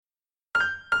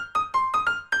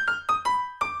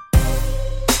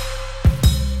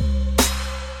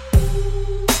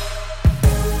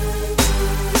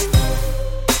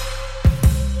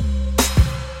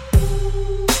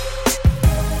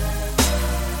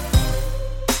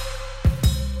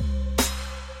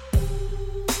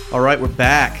All right, we're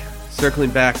back. Circling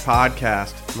Back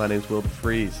podcast. My name's Will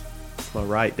DeFries. To my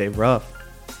right, Dave Ruff.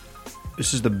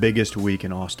 This is the biggest week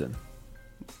in Austin.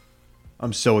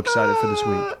 I'm so excited for this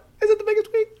week. Is it the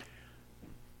biggest week?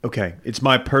 Okay, it's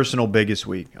my personal biggest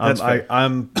week. That's fair.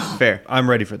 I'm Fair. I'm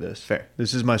ready for this. Fair.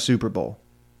 This is my Super Bowl.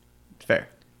 Fair.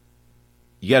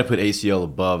 You got to put ACL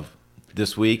above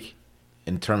this week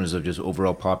in terms of just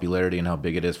overall popularity and how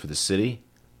big it is for the city.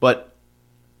 But,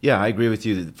 yeah, I agree with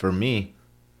you that for me,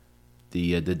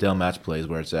 the Dell match play is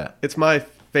where it's at. It's my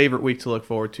favorite week to look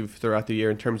forward to throughout the year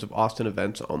in terms of Austin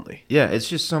events only. Yeah, it's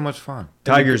just so much fun.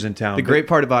 Tigers in town. The great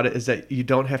part about it is that you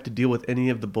don't have to deal with any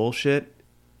of the bullshit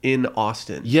in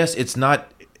Austin. Yes, it's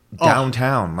not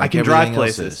downtown. I can drive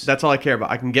places. That's all I care about.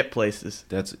 I can get places.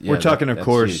 We're talking, of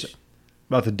course, huge.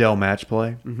 about the Dell match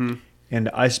play. Mm-hmm. And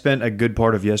I spent a good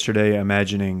part of yesterday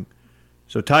imagining,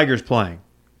 so Tigers playing,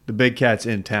 the big cat's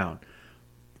in town.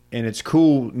 And it's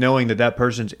cool knowing that that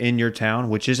person's in your town,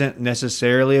 which isn't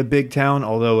necessarily a big town,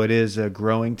 although it is a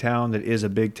growing town that is a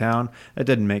big town. That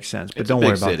doesn't make sense, but It's don't a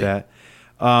worry big about city. that.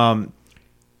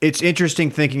 It's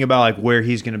interesting thinking about like where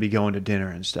he's going to be going to dinner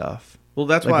and stuff. Well,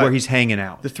 that's like why where he's hanging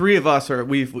out. the three of us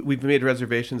we've made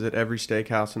reservations at every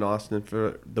steakhouse in Austin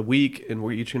for the week, and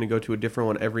we're each going to go to a different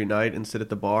one every night and sit at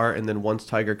the bar. And then once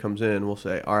Tiger comes in, we'll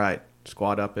say, "All right,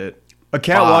 squad up at A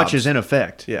cat Bob's." watch is in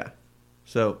effect Yeah.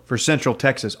 So for Central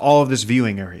Texas, all of this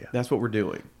viewing area. that's what we're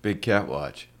doing. Big cat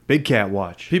watch. Big cat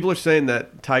watch. People are saying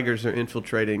that tigers are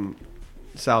infiltrating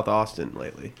South Austin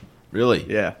lately. Really?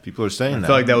 Yeah. People are saying I that.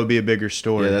 feel like that would be a bigger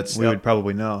story. Yeah, that's- we yep. would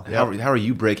probably know. How are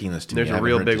you breaking this to There's me? I a haven't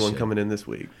real heard big this one yet. coming in this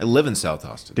week. I live in South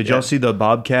Austin. Did Yeah. y'all see the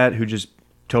Bobcat who just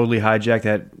totally hijacked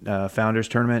that Founders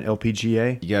Tournament,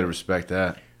 LPGA? You got to respect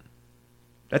that.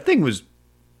 That thing was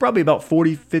probably about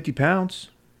 40, 50 pounds.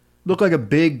 Looked like a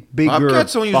bigger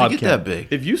Bobcats don't usually bobcat. get that big.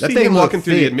 If you That see thing him walking looked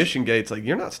through the thick. admission gates, like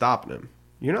you're not stopping him.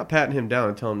 You're not patting him down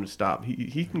and telling him to stop.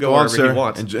 He can go Go on, wherever sir. he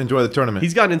wants. Enjoy the tournament.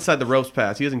 He's got inside the ropes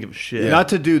pass. He doesn't give a shit. Not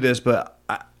to do this, but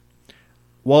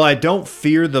while I don't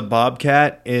fear the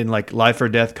Bobcat in like life or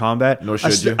death combat, Nor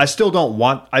should you. I still don't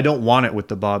want. I don't want it with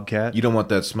the Bobcat. You don't want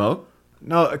that smoke?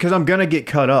 No, because I'm gonna get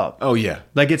cut up. Oh, yeah.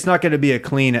 Like it's not gonna be a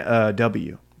clean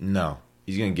W. No.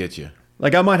 He's going to get you.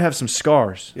 Like I might have some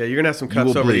scars. Yeah, you're gonna have some You cuts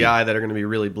will over the bleed. eye that are gonna be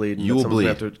really bleeding. You that will someone's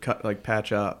gonna bleed. have to cut, like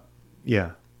patch up.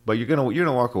 Yeah. But you're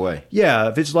gonna walk away. Yeah,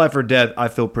 if it's life or death, I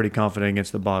feel pretty confident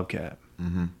against the Bobcat.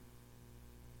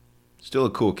 Still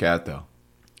a cool cat, though.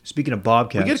 Speaking of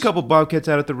Bobcats, We get a couple bobcats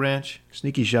out at the ranch.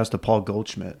 sneaky shouts to Paul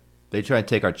Goldschmidt. They try and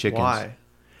take our chickens.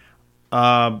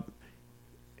 Why?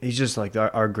 He's just like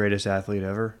our greatest athlete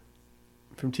ever.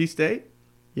 From T State?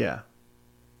 Yeah.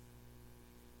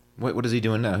 What is he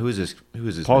doing now? Who is this?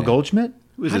 Paul man? Goldschmidt?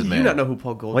 Who is How this do man? you not know who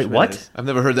Paul Goldschmidt what? is? I've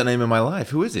never heard that name in my life.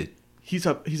 Who is it? He's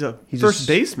a He's first a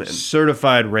baseman.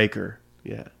 certified raker.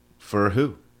 Yeah. For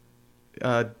who?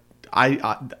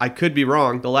 I could be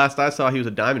wrong. The last I saw, he was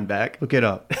a Diamondback. Look it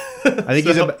up. I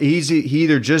think he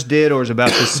either just did or is about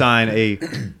to sign a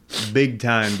big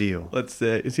time deal. Let's see.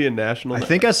 Is he a national? I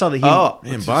think I saw that he. Oh,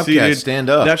 Man, see, Bobcat, dude, stand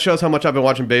up. That shows how much I've been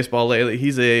watching baseball lately.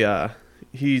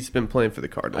 He's been playing for the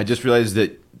Cardinals. I just realized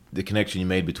that the connection you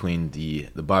made between the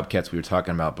Bobcats we were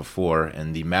talking about before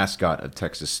and the mascot of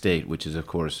Texas State, which is, of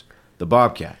course, the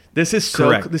Bobcat. This is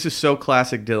Correct. so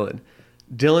classic Dillon.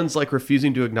 Dillon's like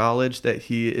refusing to acknowledge that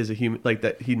he is a human, like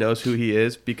that he knows who he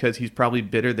is because he's probably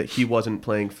bitter that he wasn't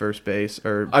playing first base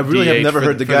or. I really have DH never for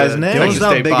heard the for guy's name. Texas Dylan's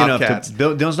not State big Bobcats.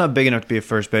 enough to. Dylan's not big enough to be a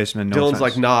first baseman. No Dylan's offense.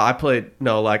 like, nah,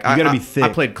 I gotta be thick. I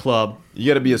played club. You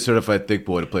got to be a certified thick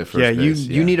boy to play first yeah, base.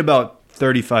 you need about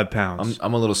 35 pounds.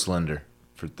 I'm a little slender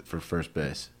for first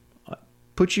base.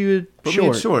 Put you Put me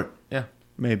short, in short. Yeah.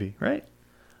 maybe, right?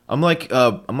 I'm like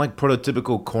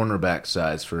prototypical cornerback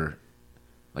size for,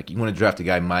 like, you want to draft a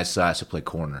guy my size to play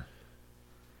corner.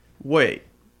 Wait,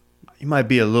 You might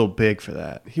be a little big for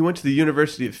that. he went to the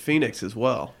University of Phoenix as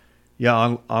well. Yeah,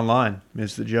 online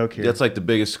is the joke here. That's like the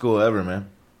biggest school ever, man.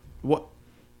 What?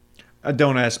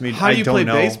 Don't ask me. How do I you don't play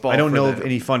know. baseball I don't for know them? of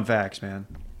any fun facts, man.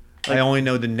 Like- I only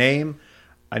know the name.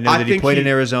 I know I that he think played he- in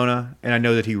Arizona, and I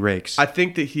know that he rakes. I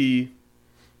think that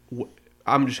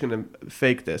I'm just going to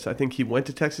fake this. I think he went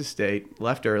to Texas State,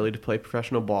 left early to play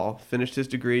professional ball, finished his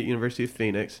degree at University of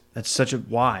Phoenix That's such a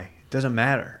why. It doesn't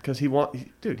matter. because he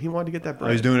wanted to get that bread.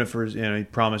 He was doing it for his. He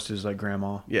promised his like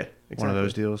grandma. Yeah, exactly. One of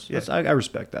those deals. Yeah. I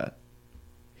respect that.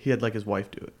 He had like his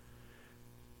wife do it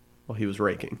while he was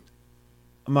raking.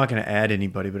 I'm not going to add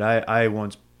anybody, but I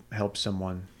once helped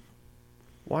someone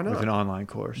Why with an not? online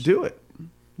course. Do it.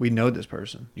 We know this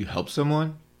person. You helped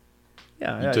someone?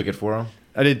 Yeah, You took it for him?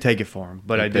 I did take it for him,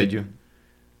 but They I paid did. you?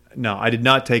 No, I did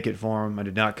not take it for him. I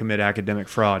did not commit academic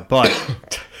fraud. But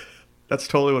That's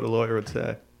totally what a lawyer would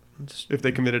say. if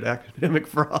they committed academic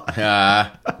fraud.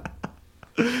 Ah,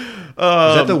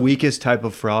 Is that the weakest type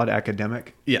of fraud,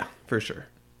 academic? Yeah, for sure.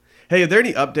 Hey, are there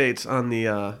any updates on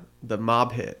the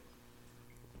mob hit?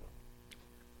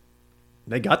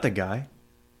 They got the guy.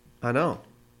 I know.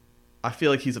 I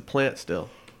feel like he's a plant still.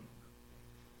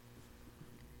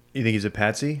 You think he's a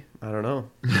patsy? I don't know.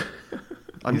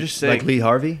 I'm just saying. Like Lee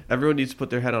Harvey? Everyone needs to put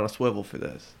their head on a swivel for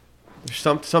this. There's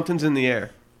something's in the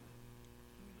air.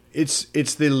 It's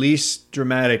the least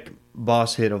dramatic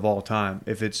boss hit of all time.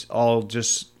 If it's all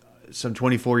just some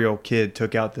 24-year-old kid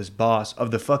took out this boss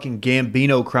of the fucking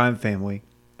Gambino crime family.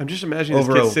 I'm just imagining this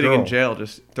Over kid a sitting in girl. jail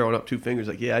just throwing up two fingers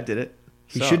like, yeah, I did it.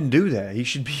 He So, shouldn't do that. He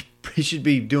should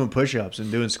be doing push-ups and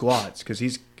doing squats because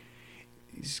he's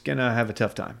gonna have a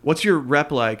tough time. What's your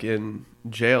rep like in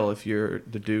jail if you're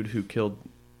the dude who killed,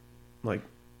 like,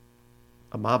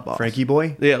 a mob boss? Frankie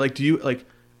boy? Yeah, like,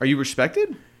 are you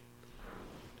respected?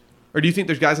 Or do you think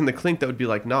there's guys in the clink that would be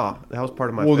like, nah, that was part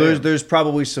of my Well, fam. there's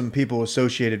probably some people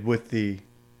associated with the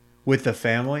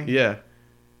family. Yeah.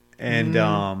 And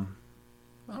I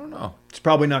don't know. it's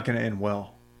probably not going to end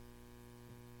well.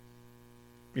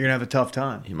 You're going to have a tough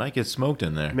time. He might get smoked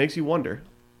in there. It makes you wonder.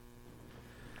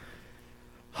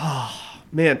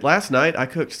 Man, last night I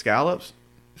cooked scallops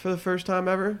for the first time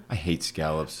ever. I hate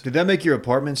scallops. Did that make your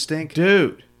apartment stink?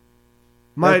 Dude,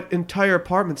 my entire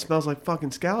apartment smells like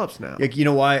fucking scallops now. Like, you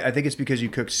know why? I think it's because you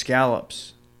cooked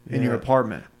scallops in your Yeah.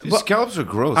 apartment. Dude, Well, scallops are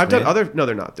gross. I've done man. other... No,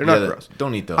 they're not. They're not gross.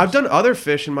 Don't eat those. I've done other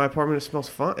fish in my apartment. It smells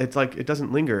fun. It's like, it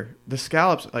doesn't linger. The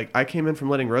scallops, like, I came in from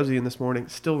letting Rosie in this morning,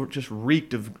 still just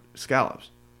reeked of scallops.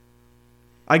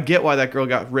 I get why that girl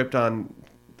got ripped on,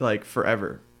 like,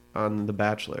 forever on The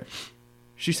Bachelor.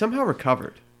 She somehow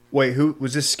recovered. Wait, who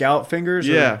was this? Scallop Fingers?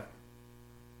 or- Yeah.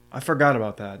 I forgot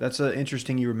about that. That's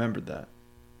interesting you remembered that.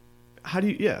 How do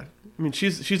you... Yeah. I mean,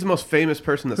 she's the most famous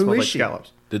person that Who smells is like she?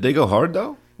 scallops. Did they go hard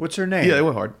though? What's her name? Yeah, they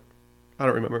went hard. I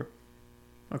don't remember.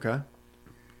 Okay.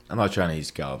 I'm not trying to eat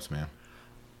scallops, man.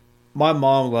 My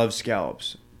mom loves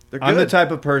scallops. They're good. I'm the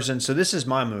type of person, so this is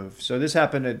my move. So this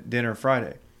happened at dinner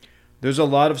Friday. There's a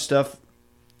lot of stuff,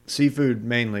 seafood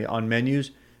mainly, on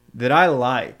menus that I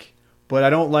like, but I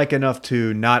don't like enough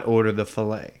to not order the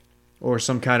filet or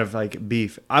some kind of like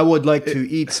beef. I would like to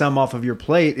eat some off of your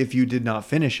plate if you did not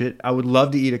finish it. I would love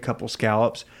to eat a couple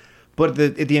scallops, but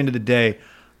at the end of the day,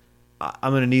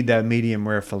 I'm going to need that medium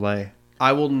rare filet.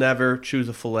 I will never choose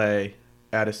a filet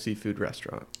at a seafood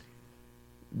restaurant.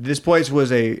 This place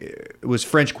was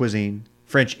French cuisine,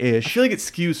 I French-ish. feel like it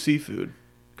skews seafood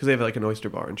because they have like an oyster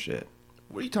bar and shit.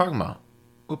 What are you talking about?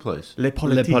 What place? Le Le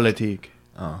Politique. Politique.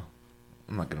 Oh,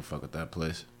 I'm not gonna fuck with that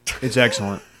place. It's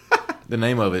excellent. The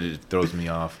name of it throws me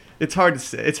off. It's hard to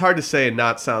say. It's hard to say and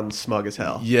not sound smug as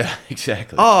hell. Yeah,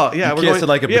 exactly. Oh yeah, you we're can't going say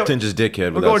like a yeah, pretentious dickhead.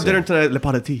 We're without going to dinner saying- tonight. Le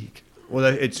Politique. Well,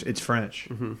 it's French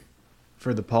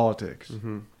for the politics.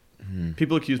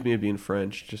 People accuse me of being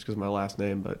French just because of my last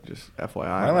name, but just FYI.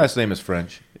 My last name is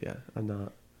French. Yeah, I'm not. A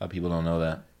lot of people don't know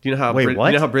that. Do you know how? Wait, what?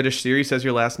 You know how British Siri says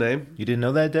your last name? You didn't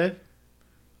know that, Dave?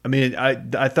 I mean,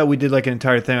 I thought we did like an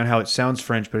entire thing on how it sounds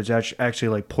French, but it's actually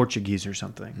like Portuguese or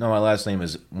something. No, my last name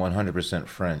is 100%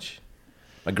 French.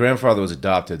 My grandfather was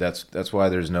adopted. That's why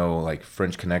there's no like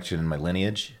French connection in my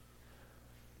lineage.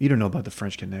 You don't know about the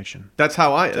French connection. That's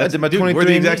how I. That's, did my dude, we're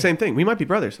the 23andMe. exact same thing. We might be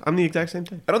brothers. I'm the exact same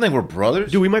thing. I don't think we're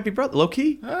brothers. Dude, we might be brothers. Low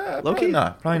key. Low Probably key.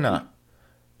 not. Probably not.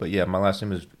 But yeah, my last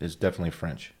name is definitely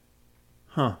French.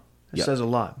 Huh. It Yeah. says a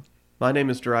lot. My name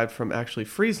is derived from actually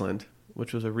Friesland,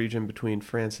 which was a region between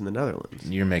France and the Netherlands.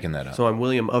 You're making that up. So I'm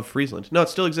William of Friesland. No, it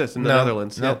still exists in the No,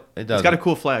 Netherlands. no, Yeah. it It's doesn't. got a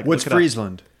cool flag. What's Look it up.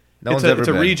 Friesland? no it's one's ever it's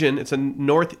a been. region. It's a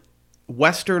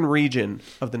northwestern region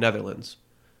of the Netherlands.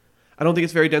 I don't think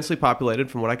it's very densely populated,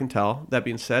 from what I can tell. That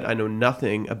being said, I know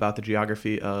nothing about the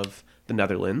geography of the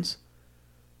Netherlands,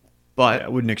 but I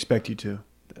wouldn't expect you to.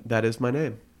 that is my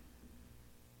name.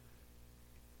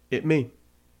 Me.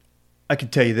 I can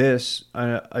tell you this: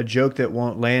 a joke that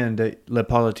won't land at Le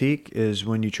Politique is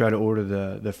when you try to order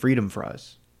the freedom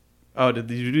fries. Oh, did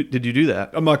you do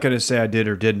that? I'm not going to say I did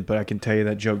or didn't, but I can tell you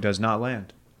that joke does not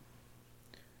land.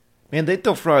 Man, they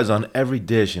throw fries on every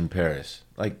dish in Paris.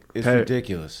 Like it's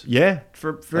ridiculous. Yeah,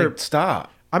 For Like,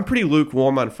 stop. I'm pretty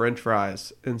lukewarm on French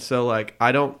fries, and so like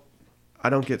I don't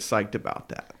get psyched about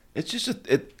that. It's just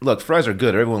look, fries are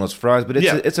good. Everyone loves fries, but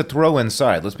it's a throw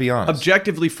inside. Let's be honest.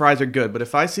 Objectively, fries are good, but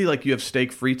if I see like you have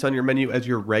steak frites on your menu as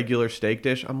your regular steak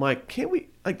dish, I'm like, can't we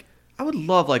like? I would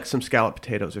love like some scalloped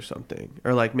potatoes or something,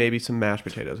 or like maybe some mashed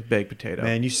potatoes, a baked potato.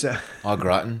 man, you said Au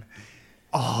gratin.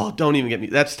 Oh, don't even get me.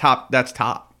 That's top. That's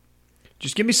top.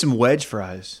 just give me some wedge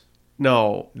fries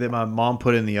No, that my mom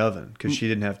put in the oven because she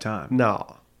didn't have time.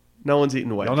 no one's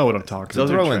eating wedge. Y'all know what I'm fries. talking Those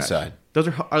about. are Throw trash. inside. Those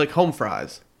are like home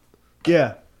fries.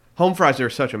 Yeah. Home fries are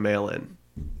such a mail-in.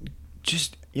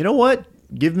 Just, you know what?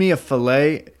 Give me a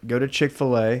filet. Go to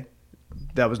Chick-fil-A.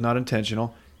 That was not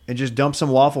intentional. And just dump some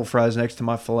waffle fries next to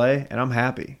my filet, and I'm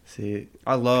happy. See,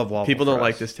 I love waffle people fries. don't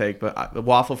like this take, but the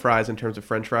waffle fries in terms of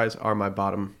French fries are my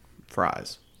bottom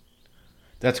fries.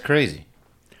 That's crazy.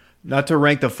 Not to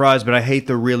rank the fries, but I hate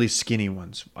the really skinny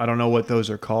ones. I don't know what those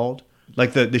are called.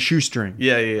 Like the shoestring.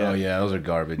 Yeah. Oh yeah, those are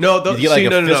garbage. No, you get like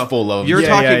a fistful of them. You're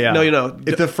talking. Yeah. No.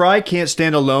 If the fry can't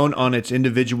stand alone on its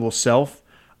individual self,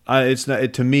 it's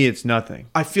not. To me, it's nothing.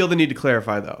 I feel the need to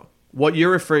clarify though. What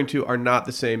you're referring to are not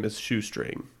the same as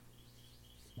shoestring.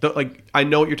 Like I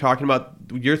know what you're talking about.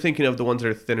 You're thinking of the ones that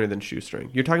are thinner than shoestring.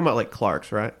 You're talking about like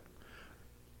Clark's, right?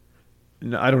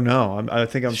 No, I don't know. I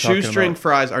think I'm talking Shoestring about...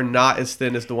 fries are not as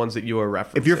thin as the ones that you are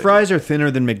referencing. If your fries are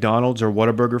thinner than McDonald's or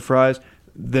Whataburger fries,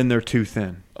 then they're too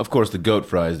thin. Of course, the goat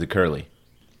fries, the curly.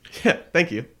 Yeah,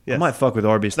 thank you. Yes. I might fuck with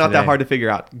Arby's It's not today. that hard to figure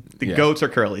out. The goats are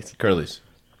curlies. Curlies.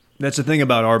 That's the thing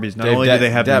about Arby's. Not Dave, only do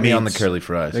they have the dab me meats, on the curly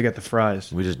fries. they got the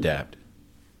fries. We just dabbed.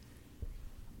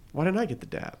 Why didn't I get the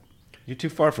dab? You're too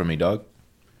far from me, dog.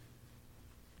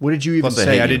 What did you even Plus I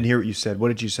say? hate I you. didn't hear what you said. What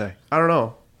did you say? I don't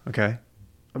know. Okay.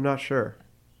 I'm not sure.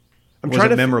 I'm Was trying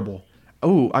it to memorable?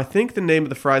 Oh, I think the name of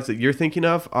the fries that you're thinking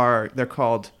of they're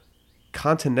called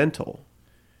Continental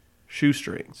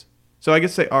shoestrings. So I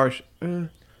guess they are.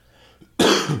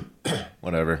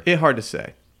 Whatever. It's hard to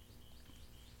say.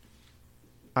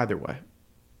 Either way.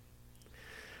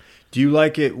 Do you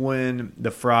like it when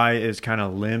the fry is kind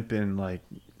of limp and like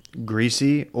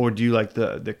greasy, or do you like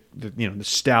the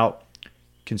stout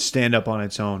can stand up on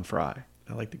its own fry?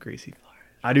 I like the greasy fries.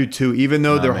 I do too. Even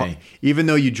though Not me. even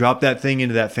though you drop that thing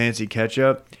into that fancy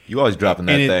ketchup, You always dropping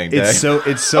that and thing, it's Dave.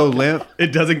 it's so limp. It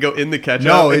doesn't go in the ketchup.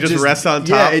 No, it just rests on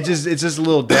top. Yeah, it's just a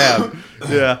little dab.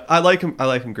 Yeah, I like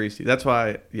them greasy. That's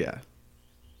why. Yeah.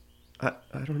 I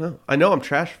don't know. I know I'm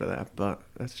trash for that, but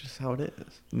that's just how it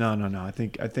is. No. I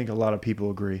think a lot of people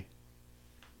agree.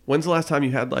 When's the last time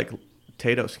you had like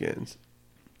potato skins?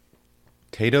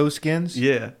 Potato skins?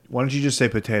 Yeah, Why don't you just say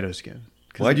potato skin?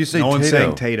 'Cause Why'd you say no one's tato?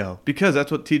 saying tato? because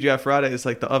that's what TGI Friday is,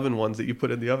 like the oven ones that you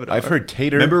put in the oven. I've are. heard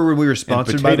tater. Remember when we were and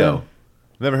sponsored by potato. them?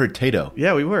 I've never heard tato.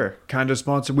 Yeah, we were. Kind of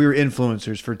sponsored. We were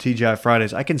influencers for TGI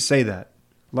Fridays. I can say that.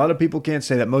 A lot of people can't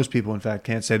say that. Most people, in fact,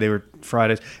 can't say they were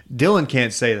Fridays. Dillon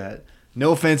can't say that.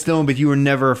 No offense, Dillon, but you were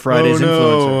never a Fridays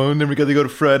influencer. I never got to go to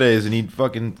Fridays and eat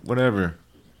fucking whatever.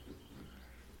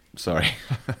 Sorry.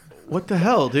 What the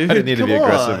hell, dude? I didn't need to be Come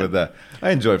aggressive on. with that.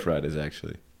 I enjoy Fridays,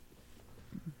 actually.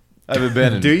 I haven't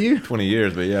been in Do you? 20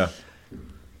 years, but yeah.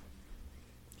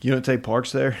 You don't take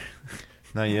parks there?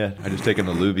 Not yet. I just taken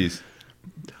the Lubies.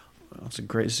 Well, it's a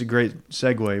great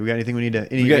segue. We got anything we need to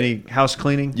got- any house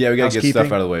cleaning? Yeah, we got to get stuff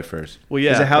Housekeeping? out of the way first. Well,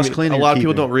 yeah. Is it house cleaning A or lot of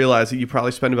people keeping? don't realize that you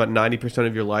probably spend about 90%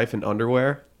 of your life in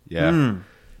underwear, Yeah.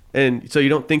 and so you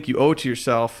don't think you owe it to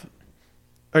yourself.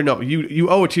 Or no, you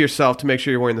owe it to yourself to make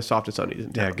sure you're wearing the softest undies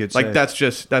in town. Yeah, good Like save.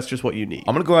 that's just what you need.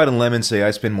 I'm going to go out on a limb and say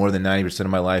I spend more than 90% of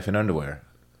my life in underwear.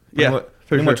 Yeah,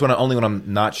 Pretty for much sure. only when I'm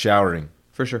not showering.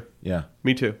 For sure. Yeah.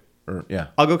 Me too. Or yeah.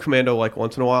 I'll go commando like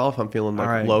once in a while if I'm feeling like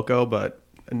All right. loco, but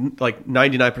like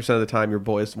 99% of the time your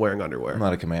boy is wearing underwear. I'm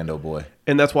not a commando boy.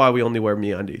 And that's why we only wear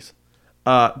MeUndies.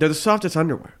 They're the softest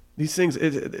underwear. These things,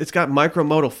 it's got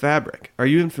micromodal fabric. Are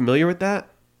you even familiar with that?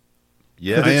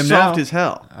 Yeah. Because I it's am soft now. as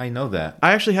hell. I know that.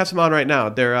 I actually have some on right now.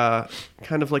 They're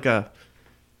kind of like I'd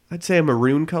say a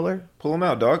maroon color. Pull them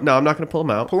out, dog. No, I'm not going to pull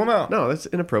them out. Pull them out. No, that's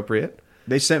inappropriate.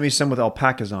 They sent me some with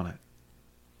alpacas on it.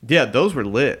 Yeah, those were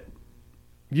lit.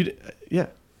 Yeah,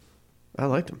 I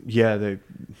liked them. Yeah.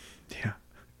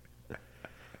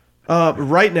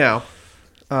 Right now,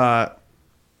 I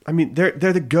mean, they're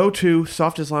the go-to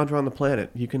softest loungewear on the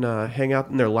planet. You can hang out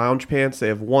in their lounge pants. They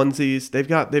have onesies. They've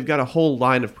got a whole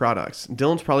line of products.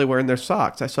 Dylan's probably wearing their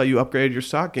socks. I saw you upgraded your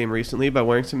sock game recently by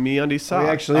wearing some MeUndies socks.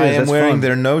 actually I is. am That's wearing fun.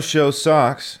 their no-show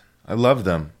socks. I love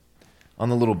them. On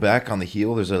the little back on the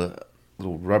heel, there's a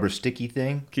little rubber sticky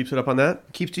thing. Keeps it up on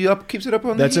that. Keeps it up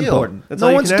on That's the heel. important. That's no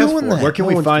all you one's can ask doing for. that. Where can No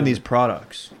we one's find doing these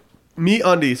products?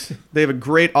 MeUndies, they have a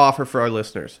great offer for our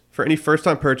listeners. For any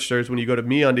first-time purchasers, when you go to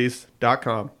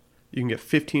MeUndies.com, you can get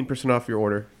 15% off your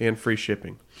order and free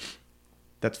shipping.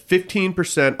 That's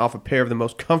 15% off a pair of the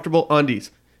most comfortable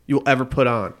undies you'll ever put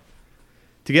on.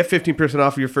 To get 15%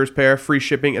 off of your first pair, free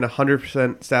shipping, and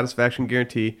 100% satisfaction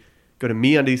guarantee, go to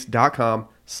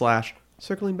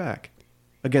MeUndies.com/circlingback.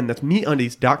 Again, that's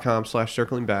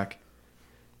MeUndies.com/circlingback.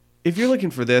 If you're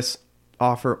looking for this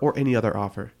offer or any other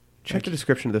offer, check the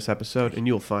description of this episode and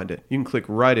you'll find it. You can click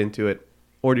right into it,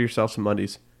 order yourself some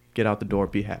undies, get out the door,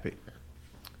 be happy.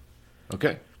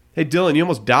 Okay. Hey, Dylan, you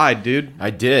almost died, dude.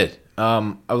 I did. I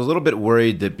was a little bit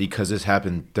worried that because this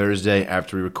happened Thursday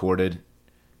after we recorded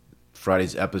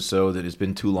Friday's episode, that it's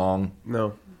been too long.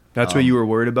 No. That's what you were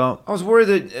worried about? I was worried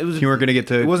that it was. You weren't going to get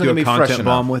to it wasn't do gonna a be fresh content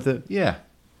bomb enough. with it? Yeah.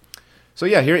 So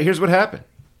yeah, here's what happened.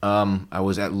 I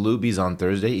was at Luby's on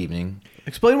Thursday evening.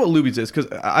 Explain what Luby's is, because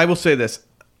I will say this.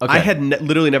 Okay. I had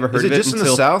literally never heard Is of it it just in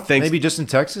until the South? Maybe just in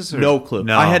Texas? Or? No clue.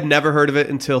 No. I had never heard of it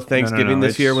until Thanksgiving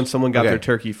this It's- year when someone got Okay. their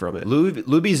turkey from it.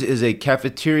 Luby's is a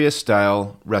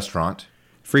cafeteria-style restaurant.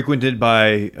 Frequented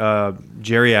by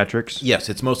geriatrics. Yes,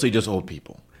 it's mostly just old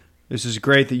people. This is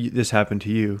great that this happened to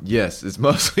you. Yes, it's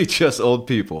mostly just old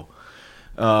people.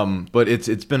 But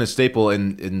it's been a staple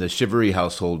in the Shivery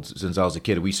household since I was a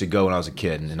kid. We used to go when I was a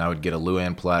kid, and I would get a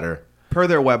Luann platter. Per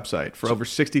their website, for over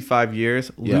 65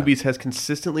 years, Yeah. Luby's has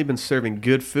consistently been serving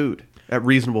good food at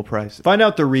reasonable prices. Find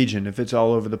out the region if it's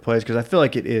all over the place, because I feel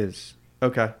like it is.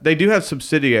 Okay. They do have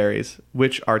subsidiaries,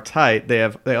 which are tight. They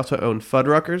also own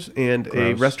Fuddruckers and a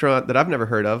Gross. restaurant that I've never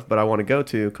heard of, but I want to go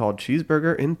to, called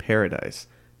Cheeseburger in Paradise.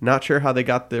 Not sure how they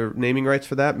got their naming rights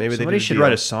for that. Maybe Somebody they did should deal.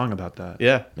 write a song about that.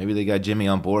 Yeah. Maybe they got Jimmy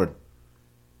on board.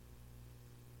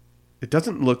 It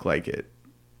doesn't look like it.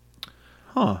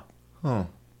 Huh. Oh.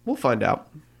 We'll find out.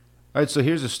 All right, so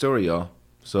here's the story, y'all.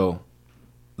 So,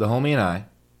 the homie and I,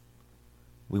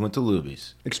 we went to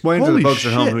Luby's. Explain to Holy the folks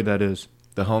at home shit. who that is.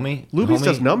 The homie? Luby's the homie,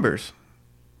 does numbers.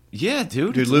 Yeah,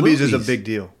 dude. Dude, it's Luby's is a Luby's. big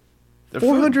deal. Their food-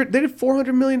 400. They did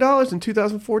 $400 million in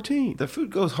 2014. Their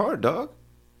food goes hard, dog.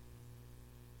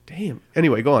 Damn.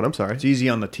 Anyway, go on. I'm sorry. It's easy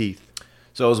on the teeth.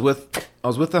 So I was with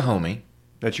the homie.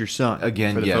 That's your son.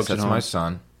 Again, for the yes, folks at that's home. my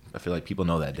son. I feel like people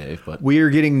know that, Dave, but We are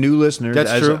getting new listeners,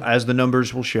 That's true. as the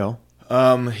numbers will show.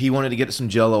 he wanted to get some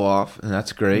Jello off, and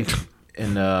that's great.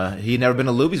 And he'd never been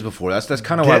to Luby's before. That's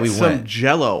kind of why Get we some went.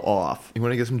 Jello off. He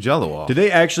wanted to get some Jello off. Do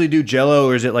they actually do Jello,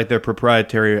 or is it like their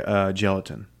proprietary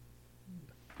gelatin?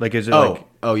 Like, is it Oh, like...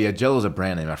 oh yeah, Jello's a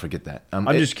brand name. I forget that. I'm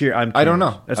just curious. I don't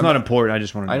know. That's I'm- not important. I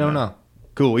just want to I don't know.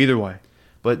 Cool, either way.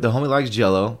 But the homie likes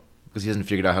Jello because he hasn't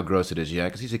figured out how gross it is yet.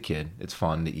 Because he's a kid, it's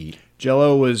fun to eat.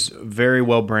 Jello was very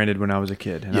well branded when I was a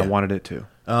kid, and I Yeah. wanted it too.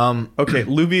 Okay,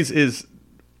 Luby's is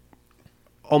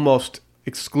almost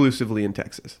exclusively in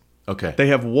Texas. Okay. They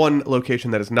have one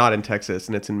location that is not in Texas,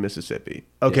 and it's in Mississippi.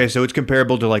 Okay, so it's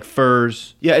comparable to like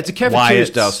Furs. Yeah, it's a cafeteria Wyatt's.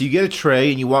 style. So you get a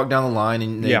tray and you walk down the line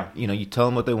and they, Yeah. you tell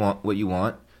them what you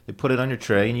want. They put it on your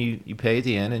tray and you pay at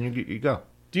the end and you go.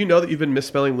 Do you know that you've been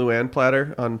misspelling Luann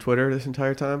platter on Twitter this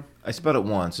entire time? I spelled it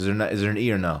once. Is there an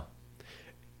E or no?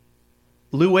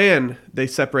 Luann, they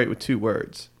separate with two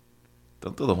words.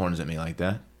 Don't throw the horns at me like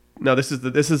that. No, this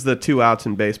is the two outs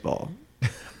in baseball.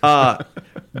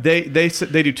 They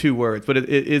do two words, but it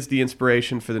is the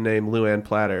inspiration for the name Luann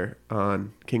Platter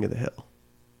on King of the Hill.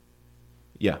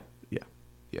 Yeah. Yeah,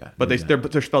 Yeah. but yeah.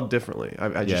 they're spelled differently.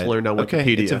 I just learned on Okay,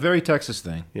 Wikipedia. it's a very Texas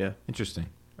thing. Yeah. Interesting.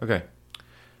 Okay.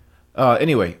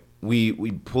 Anyway, we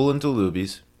pull into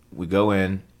Luby's. We go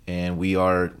in and we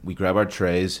grab our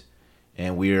trays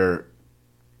and we're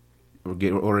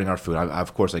ordering our food.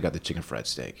 Of course, I got the chicken fried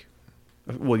steak.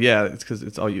 Well, yeah, it's because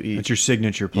it's all you eat. It's your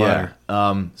signature platter.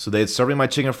 Yeah. So they had served me my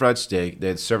chicken fried steak. They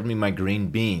had served me my green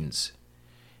beans,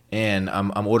 and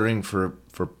I'm ordering for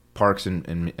Parks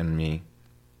and me.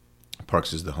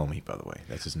 Parks is the homie, by the way.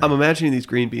 That's his name. I'm imagining these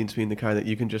green beans being the kind that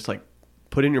you can just like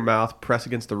put in your mouth, press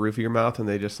against the roof of your mouth, and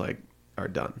they just like are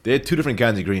done. They had two different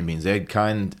kinds of green beans. They had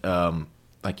kind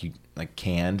like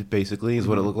canned, basically, is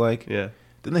what it looked like. Yeah.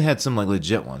 Then they had some like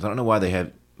legit ones. I don't know why they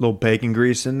had. Little bacon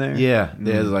grease in there. Yeah,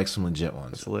 they had like some legit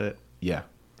ones. That's lit. Yeah.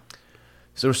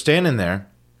 So we're standing there,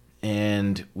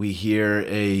 and we hear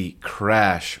a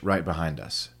crash right behind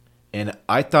us. And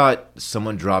I thought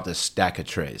someone dropped a stack of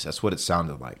trays. That's what it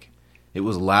sounded like. It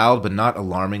was loud, but not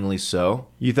alarmingly so.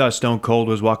 You thought Stone Cold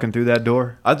was walking through that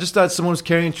door? I just thought someone was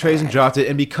carrying trays and dropped it.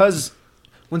 And because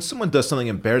when someone does something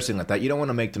embarrassing like that, you don't want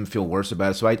to make them feel worse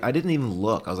about it. So I didn't even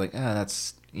look. I was like,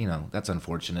 that's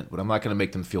unfortunate, but I'm not going to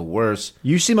make them feel worse.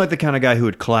 You seem like the kind of guy who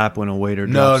would clap when a waiter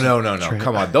No. drops a tray.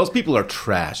 Come on. Those people are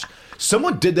trash.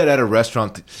 Someone did that at a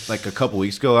restaurant like a couple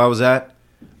weeks ago I was at.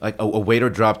 Like a waiter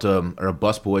dropped or a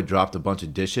busboy dropped a bunch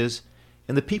of dishes,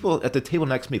 and the people at the table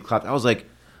next to me clapped. I was like,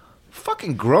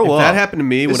 fucking grow If up. that happened to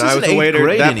me This when I isn't was a eighth waiter,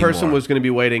 grade that person anymore. was going to be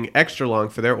waiting extra long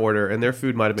for their order, and their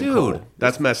food might have been Dude, cold.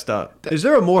 That's messed up. Is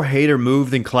there a more hater move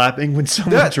than clapping when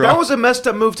someone That drops? was a messed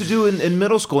up move to do in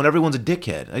middle school, and everyone's a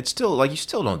dickhead. It's still like you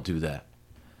still don't do that.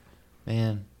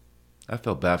 Man, I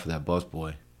felt bad for that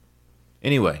busboy.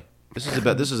 Anyway, this is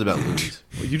about Louis.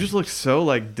 You just looked so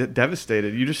like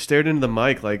devastated. You just stared into the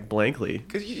mic like blankly.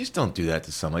 Because you just don't do that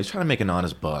to somebody. He's trying to make an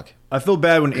honest buck. I feel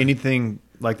bad when anything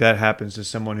like that happens to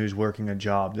someone who's working a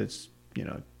job that's,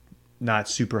 not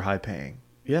super high paying.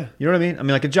 Yeah. You know what I mean? I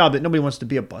mean, like a job that nobody wants to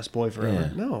be a busboy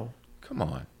forever. Yeah. No. Come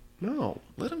on. No.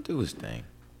 Let him do his thing.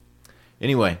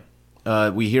 Anyway,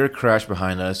 we hear a crash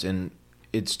behind us, and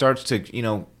it starts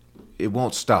to, it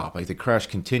won't stop. Like the crash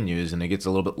continues, and it gets a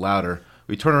little bit louder.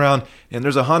 We turn around, and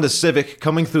there's a Honda Civic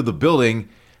coming through the building.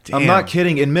 Damn. I'm not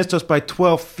kidding. It missed us by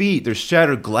 12 feet. There's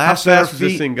shattered How glass at our fast is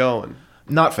this feet. thing going?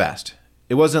 Not fast.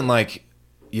 It wasn't like,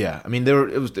 I mean,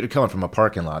 they're coming from a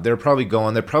parking lot. They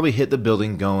probably hit the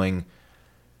building going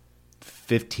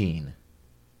 15.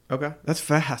 Okay, that's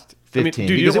fast. 15.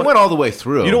 Dude, because it went all the way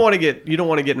through. You don't want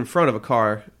to get in front of a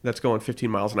car that's going 15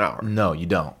 miles an hour. No, you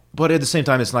don't. But at the same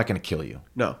time, it's not going to kill you.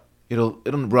 No. It'll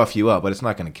rough you up, but it's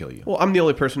not going to kill you. Well, I'm the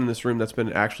only person in this room that's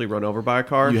been actually run over by a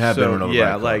car. You have been run over by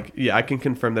a car. I can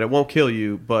confirm that it won't kill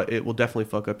you, but it will definitely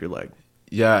fuck up your leg.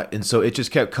 Yeah, and so it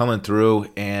just kept coming through,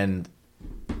 and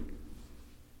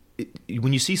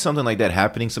when you see something like that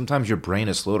happening, sometimes your brain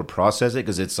is slow to process it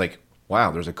because it's like,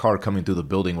 wow, there's a car coming through the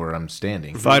building where I'm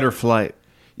standing. Fight or flight.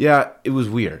 Yeah, it was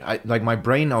weird. My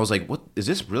brain, I was like, what, is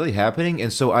this really happening?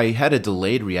 And so I had a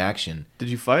delayed reaction. Did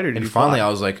you fight or did And you finally fly? I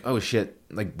was like, oh shit,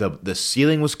 like the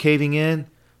ceiling was caving in.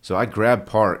 So I grabbed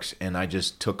Parks and I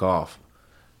just took off.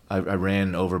 I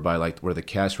ran over by like where the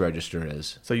cash register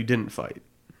is. So you didn't fight.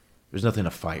 There's nothing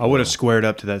to fight. I would have Will. squared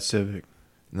up to that Civic.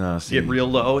 No, see. Get real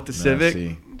low with the Civic.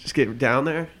 see. Just get down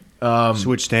there.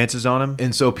 Switch stances on him.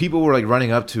 And so people were like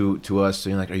running up to us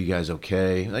saying like, are you guys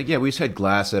okay? Like, yeah, we just had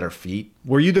glass at our feet.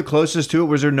 Were you the closest to it?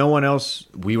 Was there no one else?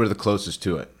 We were the closest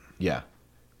to it. Yeah.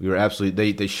 We were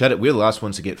absolutely, they shut it. We were the last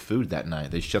ones to get food that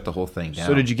night. They shut the whole thing down.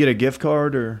 So did you get a gift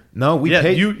card or? No, we Yeah,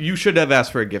 paid. you should have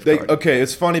asked for a gift card. Okay,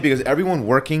 it's funny because everyone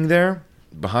working there,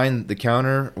 behind the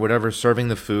counter, whatever, serving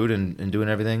the food and doing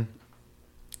everything,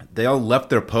 they all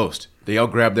left their post. They all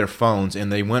grabbed their phones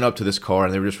and they went up to this car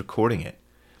and they were just recording it.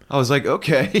 I was like,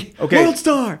 okay. World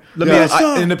Star. Let me ask-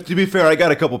 and to be fair, I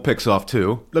got a couple pics off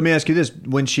too. Let me ask you this: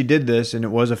 when she did this, and it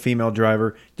was a female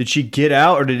driver, did she get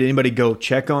out, or did anybody go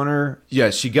check on her? Yeah,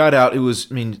 she got out. It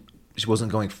was, I mean, she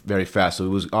wasn't going very fast, so it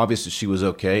was obvious that she was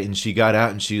okay. And she got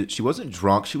out, and she wasn't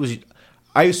drunk. She was.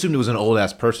 I assumed it was an old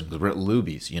ass person because we're at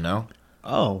Luby's, you know.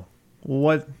 Oh,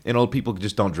 what? And old people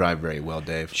just don't drive very well,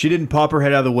 Dave. She didn't pop her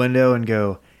head out of the window and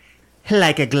go,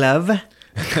 like a glove.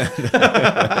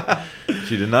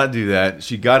 She did not do that.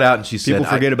 She got out and she said, People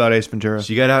forget about Ace Ventura.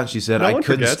 She got out and she said, No I one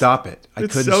couldn't forgets. stop it. I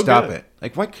It's couldn't so stop good. it.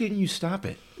 Like, why couldn't you stop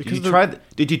it? Because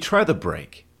Did you try the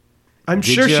brake? I'm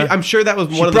Did sure ya? I'm sure that was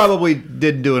She one of the probably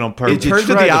didn't do it on in purpose. Did you terms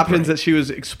of try the the options brake? that she was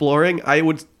exploring. I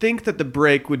would think that the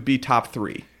break would be top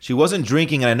 3. She wasn't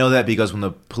drinking, and I know that because when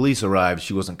the police arrived,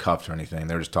 she wasn't cuffed or anything.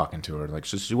 They were just talking to her. Like,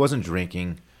 so she wasn't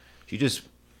drinking. She just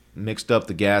mixed up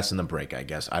the gas and the brake, I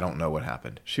guess. I don't know what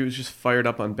happened. She was just fired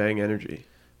up on Bang Energy.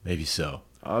 Maybe so.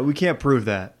 We can't prove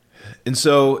that. And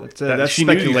so That's she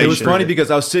knew you could speculation. it was funny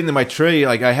because I was sitting in my tray,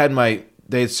 like I had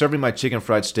they had served me my chicken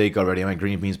fried steak already and my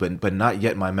green beans, but not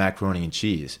yet my macaroni and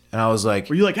cheese. And I was like,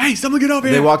 Were you like, hey, someone get over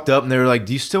here? they walked up and they were like,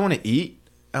 do you still want to eat?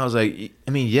 I was like,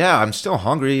 I mean, yeah, I'm still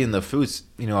hungry and the food's,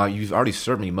 you've already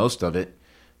served me most of it.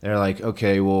 They're like,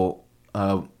 okay, well,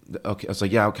 okay. I was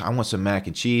like, yeah, okay, I want some mac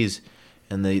and cheese.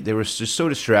 And they were just so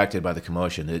distracted by the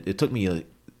commotion. It took me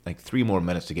like 3 more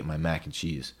minutes to get my mac and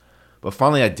cheese. But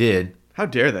finally I did. How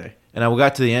dare they? And I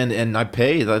got to the end and I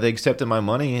paid. They accepted my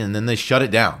money and then they shut it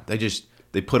down.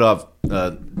 They put off.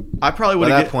 I probably By would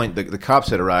that have. point, the cops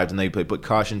had arrived and they put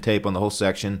caution tape on the whole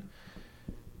section.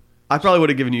 I probably would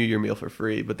have given you your meal for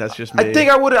free, but that's just me. I think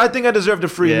I would. I think I deserved a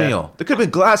free Yeah. meal. There could have been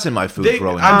glass in my food They, for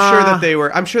all we I'm know. sure that they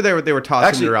were. I'm sure they were tossing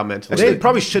Actually, it around mentally. They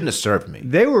probably shouldn't have served me.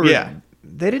 They were. Yeah.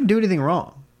 They didn't do anything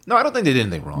wrong. No, I don't think they did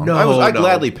anything wrong. no, I no.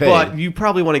 gladly paid. But you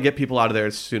probably want to get people out of there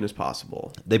as soon as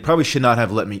possible. They probably should not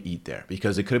have let me eat there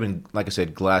because it could have been, like I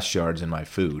said, glass shards in my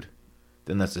food.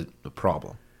 Then that's the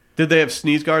problem. Did they have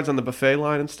sneeze guards on the buffet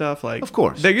line and stuff? Like, Of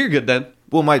course. You're good then.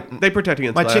 Well, They protect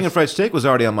against my glass. chicken fried steak was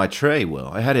already on my tray. Will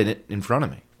I had it in front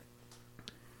of me.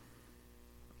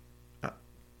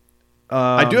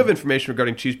 I do have information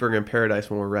regarding Cheeseburger in Paradise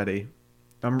when we're ready.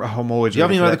 I'm always. Do you have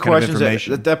ready any for other that kind of questions?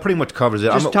 information. That pretty much covers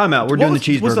it. Just time out. We're doing the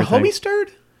cheeseburger Was the thing. homie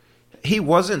stirred? He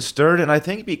wasn't stirred, and I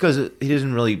think because he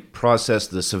doesn't really process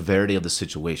the severity of the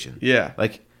situation. Yeah.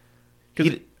 Like,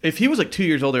 Because if he was like 2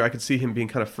 years older, I could see him being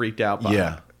kind of freaked out by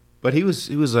yeah. it. But he was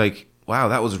like, wow,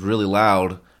 that was really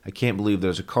loud. I can't believe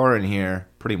there's a car in here,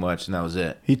 pretty much, and that was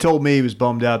it. He told me he was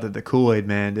bummed out that the Kool-Aid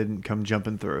man didn't come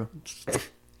jumping through.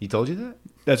 He told you that?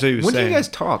 That's what he was When do saying. you guys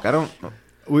talk? I don't.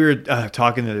 We were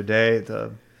talking the other day at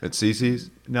the. At CC's?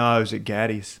 No, it was at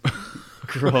Gaddy's.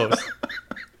 Gross.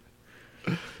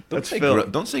 That's Phil.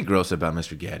 Don't say gross about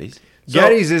Mr. Gaddy's.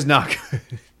 Gaddy's is not good.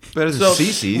 Better than So,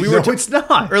 Cece's. we were No, it's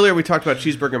not. Earlier we talked about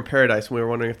Cheeseburger in Paradise, and we were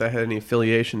wondering if that had any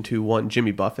affiliation to one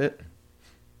Jimmy Buffett.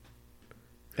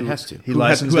 It has to. He who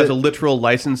has licensed a it? literal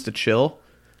license to chill.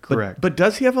 Correct. But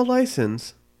does he have a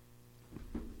license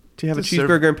to have a To serve-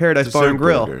 Cheeseburger in Paradise to bar serve and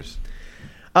grill? burgers.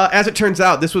 As it turns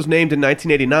out, this was named in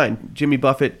 1989. Jimmy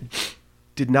Buffett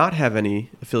did not have any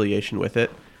affiliation with it,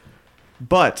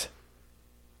 but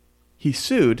he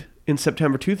sued in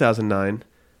September 2009.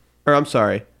 Or I'm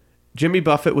sorry, Jimmy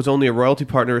Buffett was only a royalty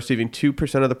partner receiving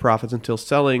 2% of the profits until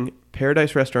selling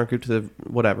Paradise Restaurant Group to the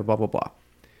whatever, blah, blah, blah.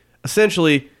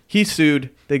 Essentially, he sued.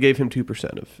 They gave him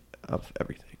 2% of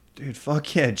everything. Dude,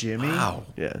 fuck yeah, Jimmy. Wow.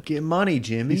 Yeah. Get money,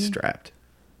 Jimmy. He's strapped.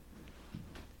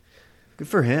 Good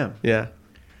for him. Yeah.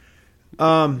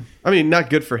 I mean, not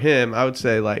good for him. I would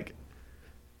say, like,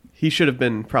 he should have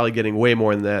been probably getting way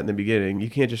more than that in the beginning. You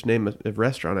can't just name a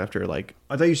restaurant after, like,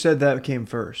 I thought you said that came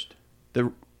first.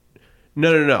 the...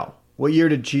 No. What year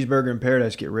did Cheeseburger in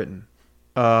Paradise get written?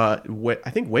 I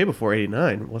think way before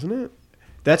 89, wasn't it?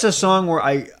 That's a song where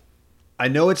I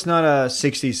know it's not a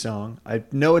 60s song. I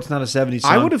know it's not a 70s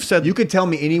song. I would have said... You could tell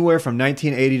me anywhere from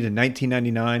 1980 to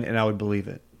 1999 and I would believe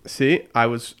it. See, I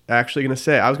was actually going to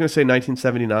say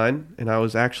 1979, and I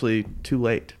was actually too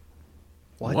late.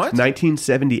 What?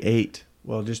 1978.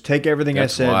 Well, just take everything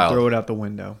That's I said wild. and throw it out the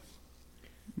window.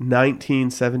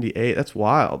 1978. That's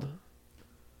wild.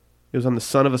 It was on the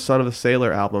Son of a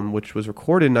Sailor album, which was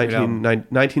recorded in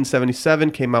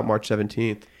 1977, came out March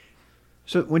 17th.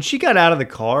 So when she got out of the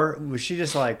car, was she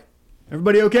just like,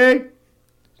 everybody okay?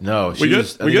 No, she We good?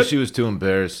 was. I We think good? she was too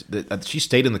embarrassed. She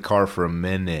stayed in the car for a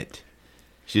minute.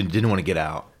 She didn't want to get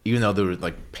out, even though there were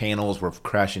like panels were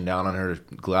crashing down on her,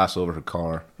 glass over her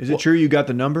car. Is it true you got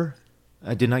the number?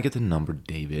 I did not get the number,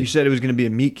 David. You said it was going to be a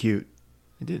meet cute.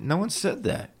 I did. No one said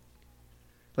that.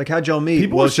 Like, how'd y'all meet?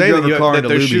 People Well, were she saying drove her car that into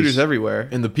there's Luby's. shooters everywhere.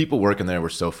 And the people working there were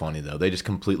so funny, though. They just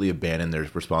completely abandoned their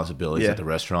responsibilities Yeah. at the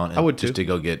restaurant. And I would, just too. to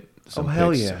go get some hell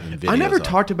pics yeah. and videos. I never of-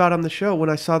 talked about on the show when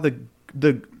I saw the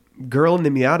girl in the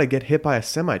Miata get hit by a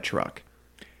semi-truck.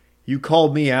 You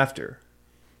called me after.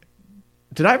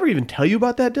 Did I ever even tell you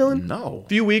about that, Dylan? No. A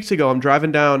few weeks ago, I'm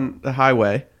driving down the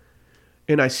highway,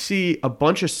 and I see a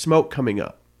bunch of smoke coming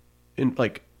up, in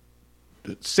like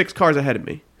 6 cars ahead of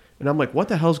me, and I'm like, "What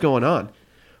the hell's going on?"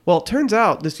 Well, it turns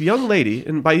out this young lady,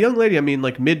 and by young lady I mean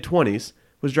like mid-20s,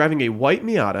 was driving a white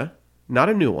Miata, not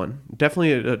a new one,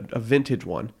 definitely a vintage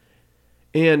one.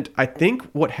 And I think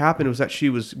what happened was that she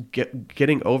was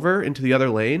getting over into the other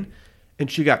lane,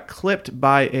 and she got clipped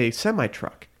by a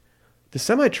semi-truck. The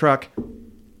semi-truck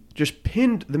just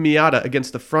pinned the Miata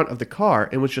against the front of the car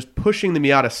and was just pushing the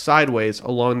Miata sideways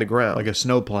along the ground. Like a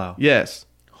snowplow. Yes.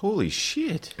 Holy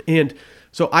shit. And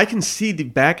so I can see the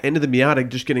back end of the Miata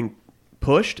just getting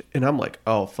pushed, and I'm like,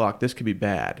 oh, fuck, this could be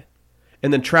bad.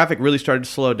 And then traffic really started to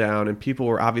slow down, and people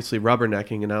were obviously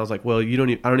rubbernecking, and I was like, well, I don't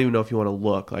even know if you want to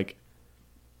look. Like,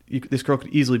 this girl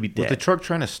could easily be dead. Was the truck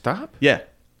trying to stop? Yeah.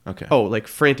 Okay. Oh, like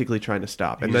frantically trying to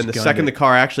stop. And You then the just second gunned the it.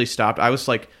 car actually stopped, I was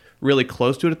like really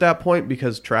close to it at that point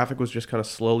because traffic was just kind of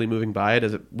slowly moving by it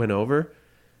as it went over.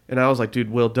 And I was like, dude,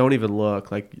 Will, don't even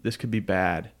look. Like, this could be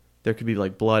bad. There could be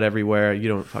like blood everywhere. You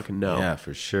don't fucking know. Yeah,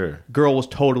 for sure. Girl was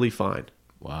totally fine.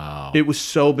 Wow. It was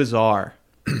so bizarre.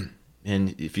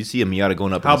 And if you see a Miata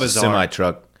going up How against a bizarre.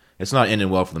 semi-truck, it's not ending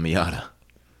well for the Miata.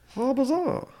 How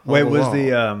bizarre. Wait, was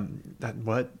the,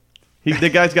 what? The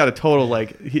guy's got a total,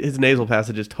 like, his nasal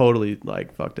passage is totally,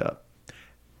 like, fucked up.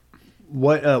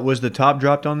 What, was the top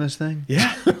dropped on this thing?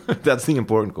 Yeah. That's the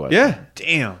important question. Yeah.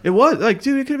 Damn. It was. Like,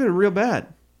 dude, it could have been real bad.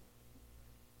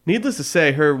 Needless to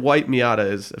say, her white Miata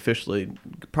is officially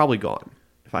probably gone,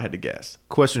 if I had to guess.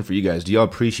 Question for you guys. Do y'all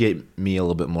appreciate me a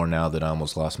little bit more now that I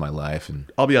almost lost my life? And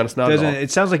I'll be honest, not at Doesn't all. it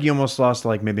sounds like you almost lost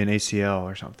like maybe an ACL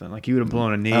or something. Like you would have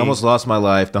blown a knee. I almost lost my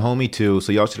life. The homie, too.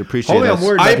 So y'all should appreciate Homie, us. I'm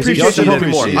worried I about this. appreciate Y'all the should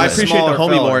homie more. appreciate I it. appreciate the Smaller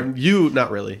homie fella. more. You,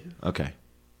 not really. Okay.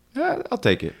 Yeah, I'll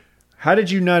take it. How did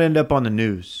you not end up on the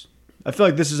news? I feel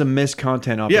like this is a missed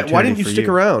content Yeah, opportunity. why didn't you for stick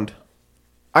around?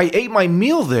 I ate my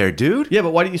meal there, dude. Yeah,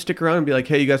 but why didn't you stick around and be like,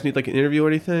 hey, you guys need like an interview or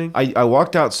anything? I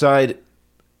walked outside,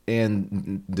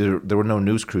 and there were no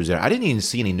news crews there. I didn't even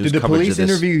see any news Did the coverage police of this.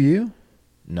 interview you?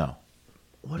 No.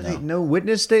 What are they? No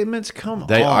witness statements? Come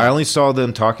on. I only saw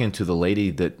them talking to the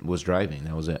lady that was driving.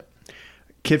 That was it.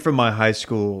 Kid from my high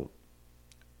school.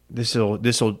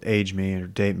 This'll age me or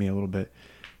date me a little bit.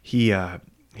 He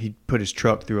put his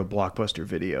truck through a Blockbuster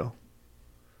video.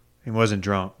 He wasn't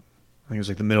drunk. I think it was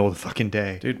like the middle of the fucking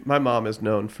day. Dude, my mom is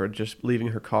known for just leaving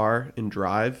her car in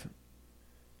drive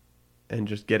and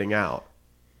just getting out.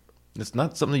 It's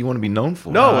not something you want to be known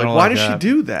for. No, I like don't why like does she that.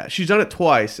 do that? She's done it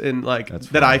twice, and like That's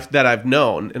that funny. I've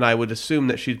known, and I would assume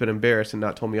that she's been embarrassed and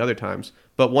not told me other times.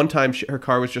 But one time, her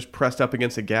car was just pressed up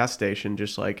against a gas station,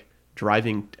 just like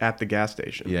driving at the gas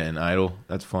station. Yeah, and idle.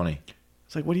 That's funny.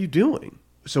 It's like, what are you doing?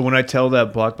 So when I tell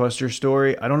that Blockbuster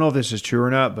story, I don't know if this is true or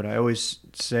not, but I always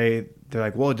say, they're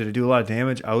like, "Whoa, did it do a lot of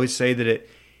damage?" I always say that it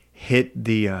hit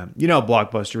the, you know, how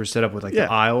Blockbuster was set up with like Yeah.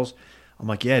 the aisles. I'm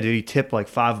like, yeah, dude, he tipped like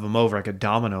 5 of them over, like a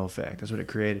domino effect. That's what it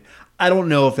created. I don't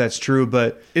know if that's true,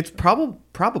 but It's probable.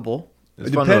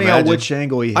 It's fun to depending on imagine. which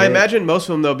angle he hit. I imagine most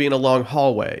of them though being a long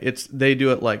hallway. They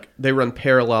do it like they run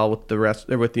parallel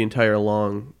with the entire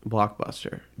long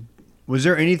Blockbuster. Was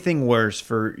there anything worse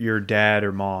for your dad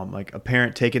or mom, like a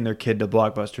parent taking their kid to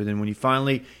Blockbuster, than when you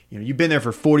finally, you know, you've been there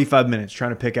for 45 minutes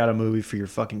trying to pick out a movie for your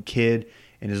fucking kid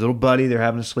and his little buddy, they're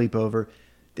having a sleepover,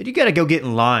 then you got to go get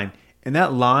in line. And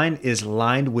that line is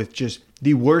lined with just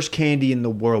the worst candy in the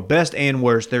world, best and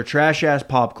worst. They're trash-ass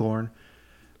popcorn,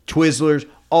 Twizzlers,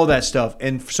 all that stuff.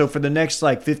 And so for the next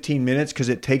like 15 minutes, because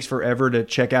it takes forever to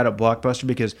check out at Blockbuster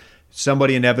because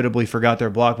somebody inevitably forgot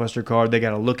their Blockbuster card, they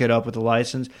got to look it up with the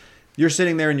license. You're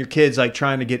sitting there and your kid's like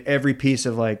trying to get every piece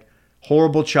of like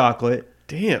horrible chocolate.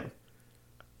 Damn.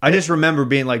 I just remember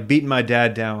being like beating my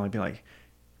dad down, like being like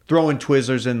throwing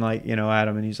Twizzlers and like, you know, at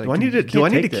him, and he's like, Do I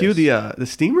need to cue the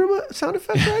steam room sound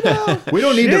effect right now? We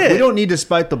don't Shit. need to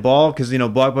spike the ball because, you know,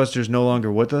 Blockbuster's no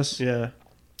longer with us. Yeah.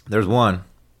 There's one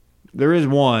There is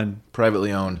one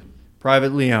privately owned.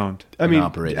 privately owned. I mean,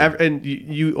 operated. and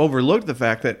you overlooked the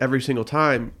fact that every single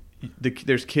time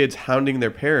there's kids hounding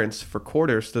their parents for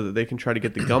quarters so that they can try to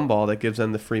get the gumball that gives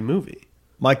them the free movie.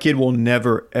 My kid will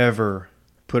never ever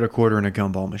put a quarter in a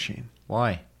gumball machine.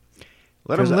 Why?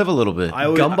 Let them 'Cause live a little bit.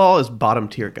 Gumball is bottom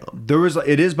tier gum.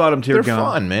 It is bottom tier They're gum.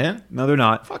 fun, man. No, they're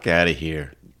not. Fuck out of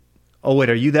here. Oh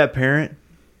wait, are you that parent?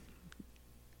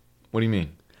 What do you mean?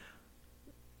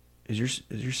 Is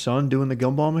your son doing the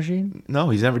gumball machine? No,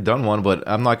 he's never done one, but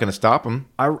I'm not going to stop him.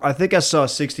 I think I saw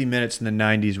 60 Minutes in the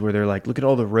 90s where they're like, look at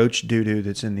all the roach doo-doo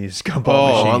that's in these gumball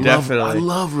Oh, machines. definitely. I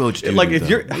love roach. Like if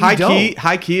you're high don't.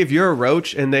 key, if you're a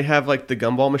roach and they have like the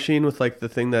gumball machine with like the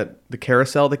thing that the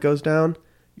carousel that goes down,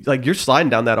 like you're sliding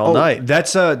down that all night.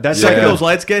 That's Second Yeah. those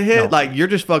lights get hit, No. like you're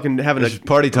just fucking having there's a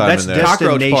party time that's in there.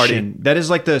 Cockroach destination. party. That is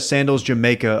like the Sandals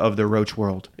Jamaica of the roach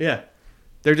world. Yeah.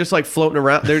 They're just like floating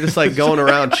around. They're just like going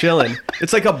around chilling.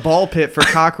 It's like a ball pit for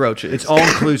cockroaches. It's all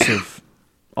inclusive.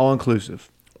 All inclusive.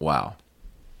 Wow.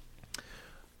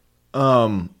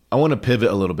 I want to pivot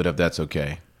a little bit if that's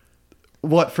okay.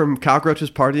 What, from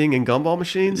cockroaches partying in gumball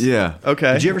machines? Yeah.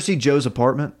 Okay. Did you ever see Joe's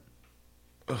Apartment?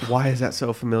 Why is that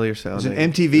so familiar It's sounding?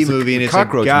 an MTV movie, and it's a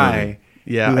cockroach guy movie.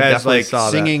 Yeah, who I has definitely like saw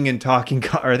that. singing and talking.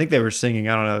 Or I think they were singing.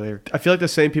 I don't know. They were, I feel like the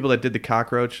same people that did the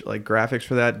cockroach like graphics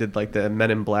for that did like the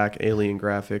Men in Black alien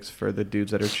graphics for the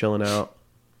dudes that are chilling out.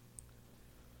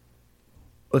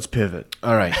 let's pivot.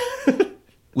 All right.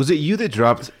 Was it you that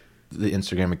dropped the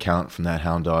Instagram account from that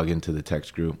hound dog into the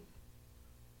text group?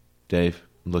 Dave,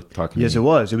 look, talking Yes, to it me.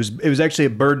 was. It was actually a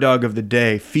bird dog of the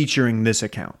day featuring this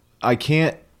account. I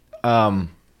can't.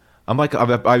 I'm like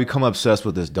I become obsessed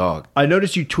with this dog. I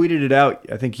noticed you tweeted it out.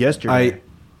 I think yesterday.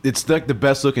 It's like the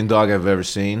best looking dog I've ever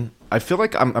seen. I feel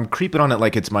like I'm creeping on it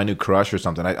like it's my new crush or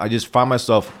something. I just find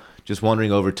myself just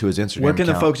wandering over to his Instagram. Where can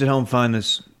the account. folks at home find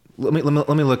this? Let me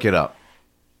look it up.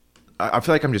 I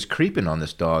feel like I'm just creeping on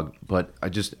this dog, but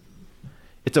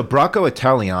it's a Bracco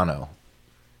Italiano,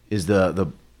 is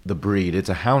the breed. It's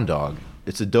a hound dog.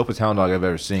 It's the dopest hound dog I've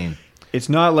ever seen. It's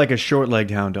not like a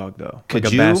short-legged hound dog though, like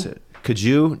a basset.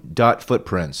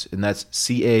 Kaju.footprints, and that's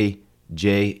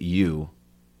CAJU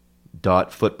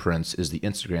 .footprints is the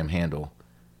Instagram handle.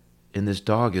 And this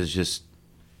dog is just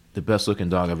the best looking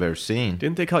dog I've ever seen.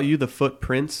 Didn't they call you the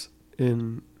Footprints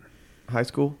in high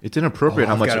school? It's inappropriate Oh,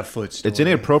 how I've much got a foot story. it's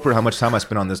inappropriate how much time I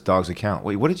spent on this dog's account.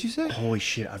 Wait, what did you say? Holy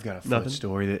shit! I've got a foot Nothing.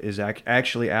 story that is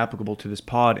actually applicable to this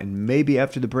pod, and maybe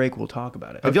after the break we'll talk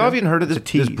about it. Have y'all even heard of It's this,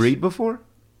 a tease. this breed before?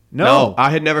 No,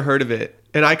 I had never heard of it,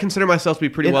 and I consider myself to be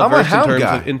pretty And well I'm a versed hound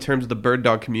guy. in terms of the bird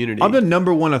dog community. I'm the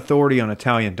number one authority on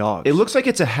Italian dogs. It looks like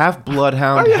it's a half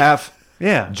bloodhound, half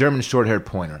yeah. German short-haired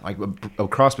pointer, like a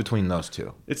cross between those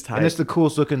two. It's tight. And it's the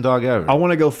coolest looking dog ever. I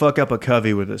want to go fuck up a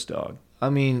covey with this dog. I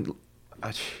mean,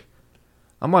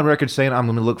 I'm on record saying I'm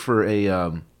going to look for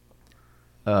a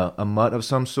mutt of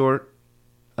some sort.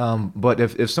 But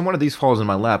if some one of these falls in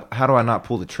my lap, how do I not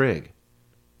pull the trig?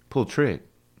 Pull trig.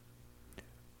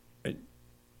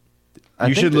 I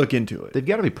You think should that look into it. They've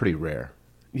got to be pretty rare.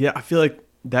 Yeah, I feel like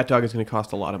that dog is going to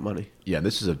cost a lot of money. Yeah,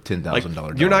 this is a $10,000 Like,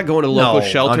 dog. you're not going to a local No,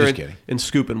 shelter I'm just and, kidding. and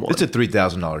scooping one. It's a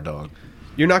 $3,000 dog.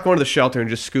 You're not going to the shelter and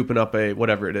just scooping up a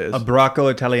whatever it is. A Bracco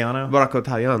Italiano. Bracco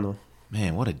Italiano.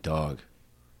 Man, what a dog.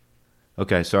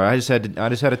 Okay, sorry. I just had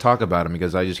to talk about him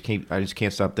because I just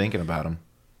can't stop thinking about him.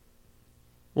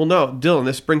 Well, no, Dylan,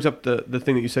 this brings up the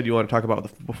thing that you said you want to talk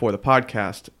about before the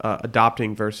podcast,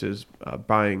 adopting versus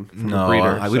buying from a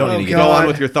breeder. We don't need to get go on that.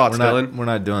 with your thoughts, Dylan. We're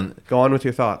not doing. Go on with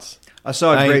your thoughts. I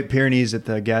saw a Great Pyrenees at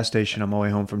the gas station on my way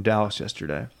home from Dallas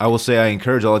yesterday. I will say I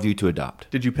encourage all of you to adopt.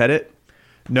 Did you pet it?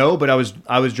 No, but I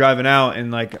was driving out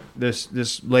and like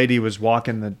this lady was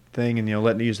walking the thing and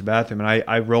letting me use the bathroom, and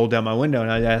I rolled down my window and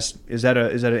I asked, is that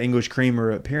an English cream or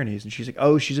a Pyrenees? And she's like,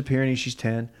 oh, she's a Pyrenees, she's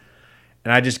 10.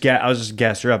 And I was just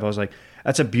gassed her up. I was like,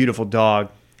 that's a beautiful dog.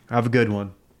 Have a good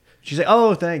one. She's like,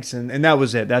 oh, thanks, and that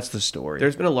was it. That's the story.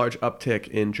 There's been a large uptick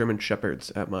in German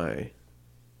Shepherds at my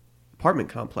apartment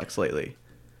complex lately,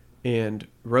 and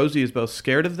Rosie is both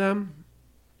scared of them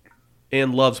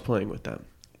and loves playing with them.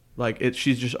 Like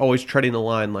she's just always treading the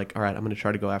line. Like, all right, I'm going to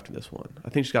try to go after this one. I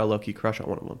think she's got a low key crush on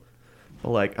one of them.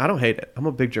 But like, I don't hate it. I'm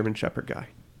a big German Shepherd guy.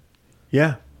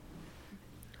 Yeah,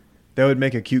 that would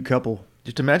make a cute couple.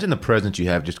 Just imagine the presence you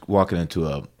have just walking into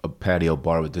a patio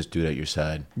bar with this dude at your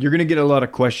side. You're going to get a lot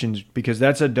of questions because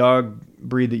that's a dog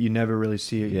breed that you never really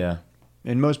see. Yeah.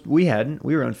 And we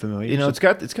were unfamiliar. You know, it's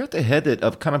got the head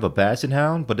of kind of a basset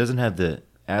hound, but doesn't have the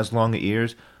as long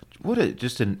ears.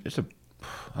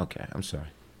 Okay, I'm sorry.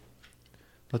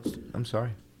 I'm sorry.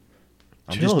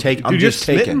 Chill. I'm just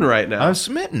taken smitten right now. I'm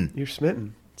smitten. You're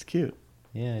smitten. It's cute.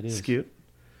 Yeah, it is. It's cute.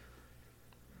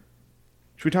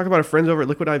 Should we talk about our friends over at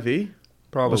Liquid IV?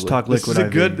 Probably. Let's talk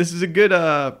Liquid IV. This is a good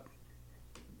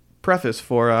preface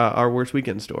for our worst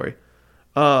weekend story.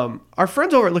 Our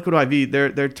friends over at Liquid IV,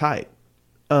 they're tight.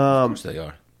 Of course they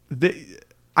are.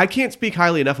 I can't speak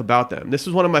highly enough about them. This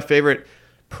is one of my favorite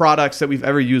products that we've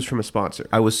ever used from a sponsor.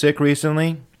 I was sick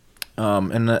recently,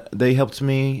 and they helped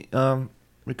me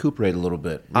recuperate a little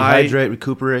bit.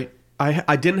 Recuperate.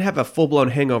 I didn't have a full-blown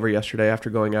hangover yesterday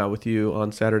after going out with you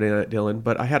on Saturday night, Dylan,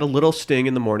 but I had a little sting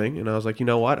in the morning, and I was like, you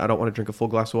know what? I don't want to drink a full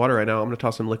glass of water right now. I'm going to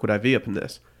toss some Liquid IV up in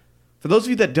this. For those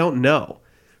of you that don't know,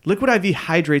 Liquid IV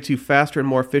hydrates you faster and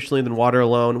more efficiently than water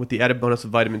alone with the added bonus of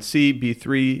vitamin C,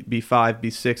 B3, B5,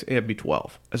 B6, and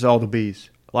B12. That's all the B's.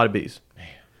 A lot of B's. Man.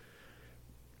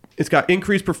 It's got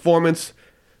increased performance.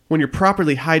 When you're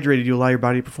properly hydrated, you allow your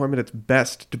body to perform at its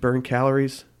best to burn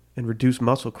calories and reduce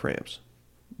muscle cramps.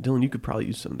 Dylan, you could probably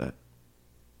use some of that.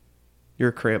 You're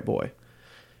a cramp boy.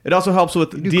 It also helps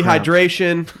with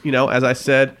dehydration, as I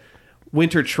said,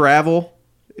 winter travel.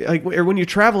 Or when you're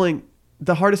traveling,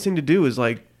 the hardest thing to do is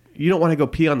you don't want to go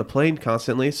pee on the plane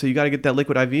constantly, so you got to get that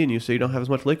Liquid IV in you so you don't have as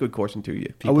much liquid coursing through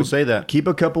you. People say that. Keep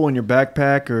a couple in your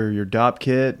backpack or your DOP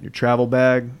kit, your travel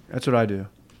bag. That's what I do.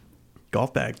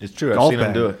 Golf bag. It's true. I've seen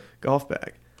them do it. Golf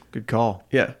bag. Good call.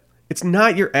 Yeah. It's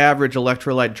not your average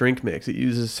electrolyte drink mix. It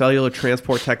uses cellular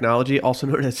transport technology, also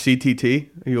known as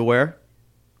CTT. Are you aware?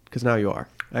 Because now you are.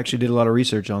 I actually did a lot of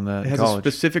research on that It has in college. a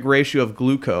specific ratio of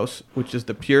glucose, which is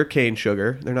the pure cane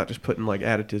sugar. They're not just putting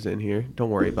additives in here. Don't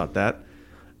worry about that.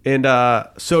 And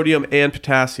sodium and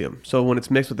potassium. So when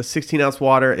it's mixed with a 16-ounce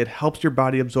water, it helps your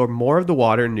body absorb more of the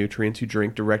water and nutrients you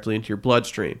drink directly into your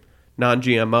bloodstream.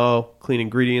 Non-GMO, clean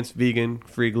ingredients, vegan,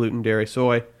 free gluten, dairy,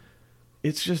 soy.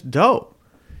 It's just dope.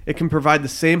 It can provide the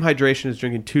same hydration as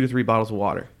drinking 2 to 3 bottles of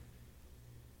water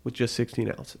with just 16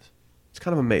 ounces. It's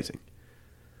kind of amazing.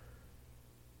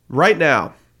 Right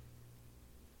now,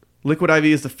 Liquid IV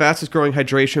is the fastest growing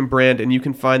hydration brand, and you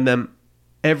can find them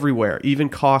everywhere,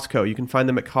 even Costco. You can find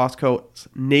them at Costco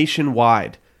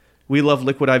nationwide. We love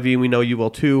Liquid IV, and we know you will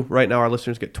too. Right now, our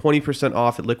listeners get 20%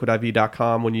 off at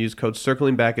liquidiv.com when you use code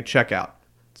CIRCLINGBACK at checkout.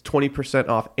 It's 20%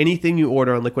 off anything you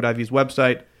order on Liquid IV's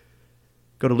website.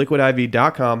 Go to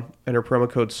liquidiv.com, enter promo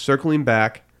code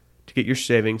CIRCLINGBACK to get your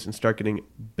savings and start getting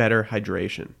better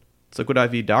hydration. It's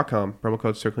liquidiv.com, promo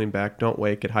code CIRCLINGBACK. Don't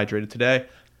wait, get hydrated today.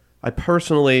 I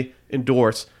personally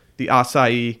endorse the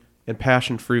acai and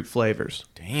passion fruit flavors.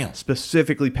 Damn.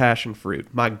 Specifically passion fruit.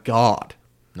 My God.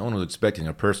 No one was expecting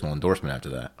a personal endorsement after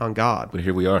that. On God. But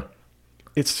here we are.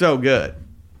 It's so good.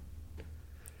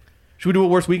 Should we do a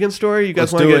worst weekend story? You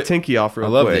guys want to get a tinky off real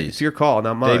quick? I love these. It's your call,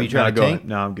 not mine. Dave, you trying to tink?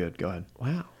 No, I'm good. Go ahead.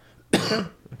 Wow.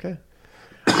 Okay.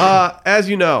 As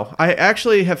you know, I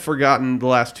actually have forgotten the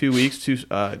last 2 weeks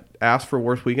to ask for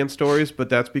worst weekend stories, but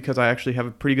that's because I actually have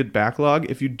a pretty good backlog.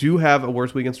 If you do have a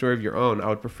worst weekend story of your own, I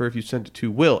would prefer if you sent it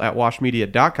to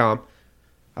will@washmedia.com.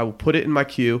 I will put it in my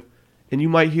queue, and you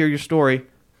might hear your story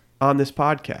on this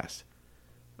podcast.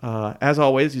 As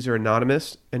always, these are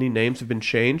anonymous. Any names have been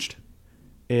changed,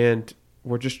 and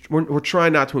we're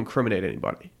trying not to incriminate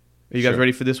anybody. Are you guys Sure.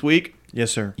 ready for this week?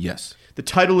 Yes, sir. Yes. The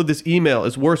title of this email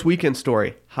is Worst Weekend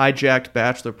Story, Hijacked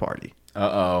Bachelor Party.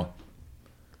 Uh-oh.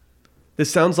 This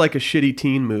sounds like a shitty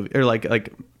teen movie, or like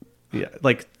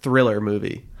thriller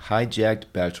movie. Hijacked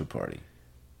bachelor party.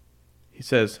 He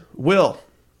says, Will,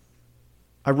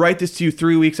 I write this to you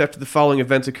 3 weeks after the following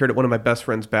events occurred at one of my best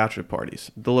friend's bachelor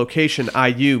parties. The location,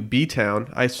 IU,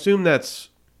 B-Town. I assume that's...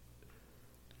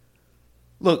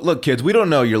 Look, kids, we don't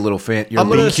know your little fan. Your I'm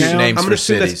going to little assume, names for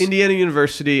assume that's cities. Indiana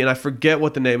University, and I forget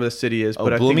what the name of the city is,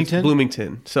 but I think it's Bloomington?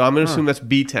 Bloomington. So I'm going to assume that's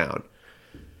B-Town.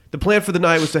 The plan for the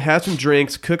night was to have some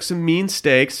drinks, cook some mean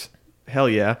steaks, hell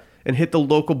yeah, and hit the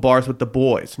local bars with the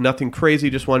boys. Nothing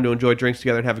crazy, just wanted to enjoy drinks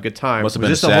together and have a good time. Must have Was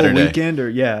been this a the whole Saturday. weekend,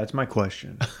 or that's my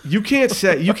question. You can't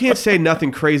say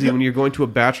nothing crazy when you're going to a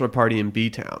bachelor party in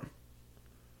B-Town.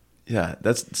 Yeah,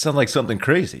 that sounds like something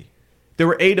crazy. There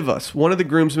were 8 of us. One of the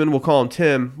groomsmen, we'll call him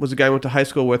Tim, was a guy I went to high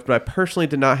school with, but I personally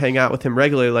did not hang out with him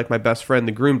regularly like my best friend,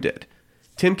 the groom, did.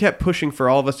 Tim kept pushing for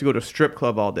all of us to go to a strip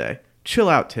club all day. Chill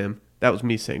out, Tim. That was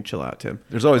me saying, chill out, Tim.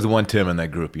 There's always the one Tim in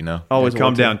that group, you know? Always Calm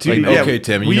one Tim. down, Tim. Like, okay,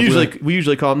 Tim. We you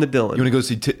usually call him the Dillon. You want to go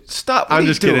see Stop. What I'm are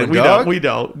just you kidding. doing, dog? We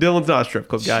don't. Dylan's not a strip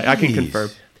club guy. I can Jeez. confirm.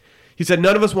 He said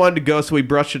none of us wanted to go, so we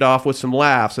brushed it off with some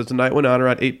laughs. As the night went on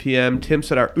around 8 p.m., Tim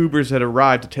said our Ubers had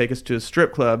arrived to take us to a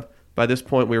strip club. By this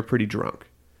point, we were pretty drunk.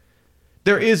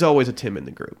 There is always a Tim in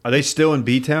the group. Are they still in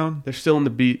B-Town? They're still in the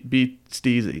B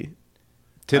Steezy.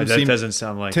 Tim That seemed- doesn't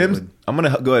sound like Tim's. it would. I'm going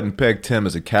to go ahead and peg Tim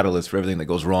as a catalyst for everything that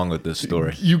goes wrong with this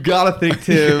story. You gotta think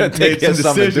Tim gotta think made he has some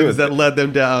something to do decisions with that led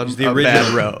them down He's the a original,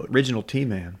 bad road. original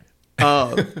T-Man.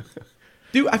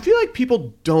 Dude, I feel like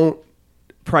people don't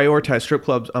prioritize strip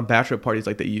clubs on bachelor parties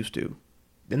like they used to.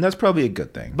 And that's probably a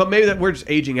good thing. But maybe that we're just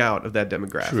aging out of that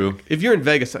demographic. True. If you're in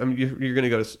Vegas, I mean, you're going to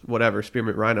go to whatever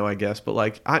Spearmint Rhino, I guess.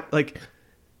 But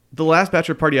the last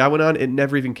bachelor party I went on, it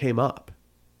never even came up.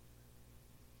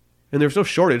 And there was no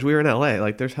shortage. We were in LA.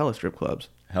 Like, there's hella strip clubs.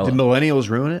 Hell, Did millennials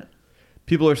ruin it?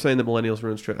 People are saying that millennials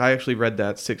ruin strip. I actually read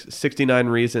that 69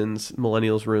 reasons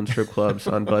millennials ruin strip clubs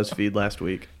on BuzzFeed last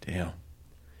week. damn.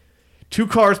 2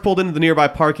 cars pulled into the nearby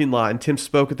parking lot, and Tim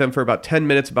spoke with them for about 10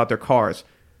 minutes about their cars.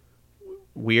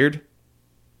 Weird.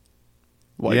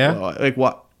 Yeah. Like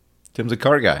what? Tim's a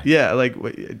car guy. Yeah, like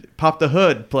pop the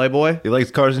hood, Playboy. He likes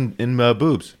cars in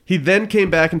boobs. He then came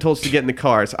back and told us to get in the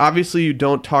cars. Obviously, you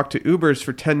don't talk to Ubers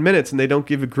for 10 minutes, and they don't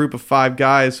give a group of 5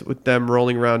 guys with them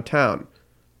rolling around town.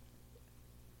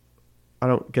 I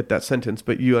don't get that sentence,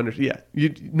 but you understand. Yeah,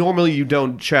 normally you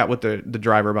don't chat with the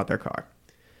driver about their car.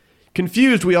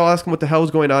 Confused, we all asked him what the hell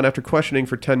was going on. After questioning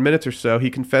for 10 minutes or so, he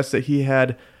confessed that he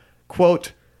had,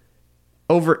 quote,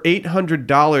 over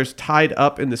 $800 tied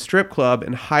up in the strip club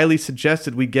and highly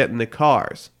suggested we get in the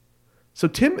cars. So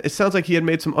Tim, it sounds like he had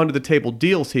made some under-the-table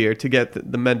deals here to get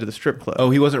the men to the strip club. Oh,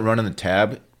 he wasn't running the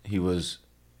tab. He was.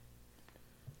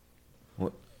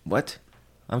 What?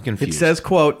 I'm It confused. says,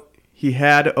 quote, he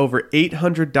had over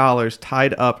 $800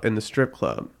 tied up in the strip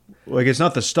club. Like, it's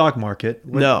not the stock market.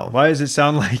 No. Why does it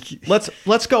sound like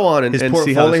Let's go on and his see how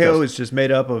this portfolio goes. is just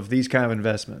made up of these kind of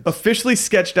investments? Officially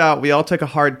sketched out, we all took a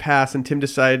hard pass, and Tim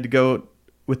decided to go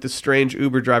with the strange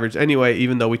Uber drivers anyway,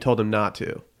 even though we told him not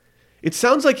to. It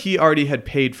sounds like he already had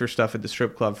paid for stuff at the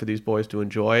strip club for these boys to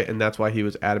enjoy, and that's why he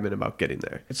was adamant about getting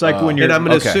there. It's like when you're... And I'm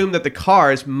going to okay. assume that the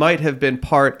cars might have been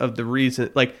part of the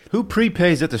reason. Like, Who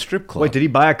prepays at the strip club? Wait, did he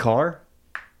buy a car?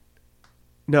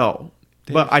 no.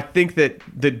 But I think that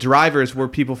the drivers were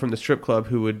people from the strip club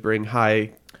who would bring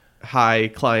high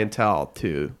clientele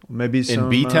to... Maybe some... in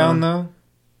B-Town, though?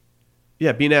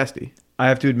 Yeah, be nasty. I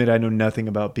have to admit, I know nothing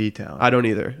about B-Town. I don't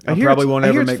either. I probably won't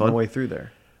ever make my fun. way through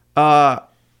there.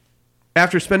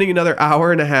 After spending another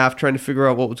hour and a half trying to figure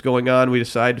out what was going on, we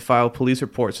decided to file a police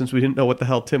report since we didn't know what the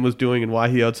hell Tim was doing and why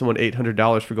he owed someone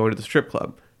 $800 for going to the strip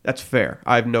club. That's fair.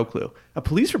 I have no clue. A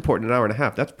police report in an hour and a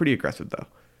half, that's pretty aggressive, though.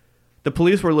 The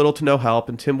police were little to no help,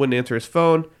 and Tim wouldn't answer his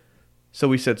phone, so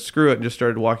we said screw it and just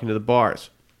started walking to the bars.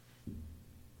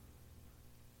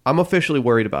 I'm officially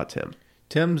worried about Tim.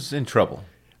 Tim's in trouble.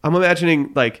 I'm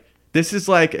imagining, like, this is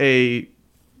like a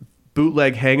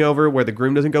bootleg Hangover where the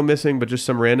groom doesn't go missing, but just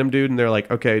some random dude, and they're like,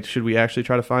 okay, should we actually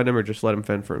try to find him or just let him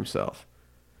fend for himself?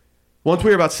 Once we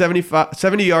were about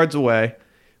 70 yards away,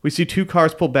 we see 2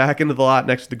 cars pull back into the lot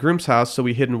next to the groom's house, so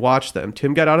we hid and watched them.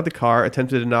 Tim got out of the car,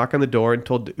 attempted to knock on the door, and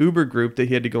told the Uber group that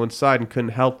he had to go inside and couldn't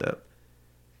help them.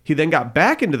 He then got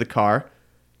back into the car,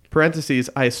 parentheses,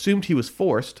 I assumed he was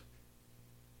forced.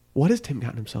 What has Tim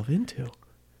gotten himself into?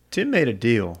 Tim made a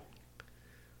deal.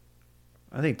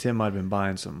 I think Tim might have been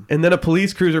buying some. And then a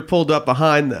police cruiser pulled up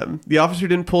behind them. The officer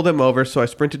didn't pull them over, so I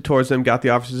sprinted towards them, got the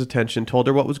officer's attention, told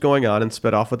her what was going on, and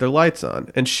sped off with their lights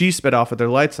on. And she sped off with their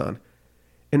lights on.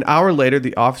 An hour later,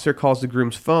 the officer calls the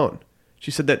groom's phone.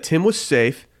 She said that Tim was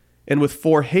safe and with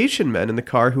 4 Haitian men in the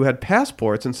car who had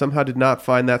passports and somehow did not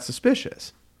find that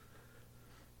suspicious.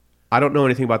 I don't know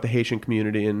anything about the Haitian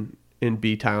community in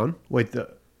B-Town.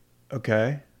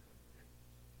 Okay.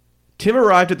 Tim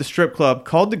arrived at the strip club,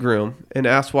 called the groom, and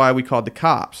asked why we called the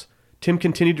cops. Tim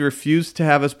continued to refuse to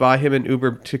have us buy him an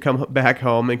Uber to come back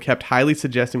home and kept highly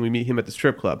suggesting we meet him at the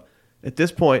strip club. At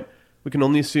this point, we can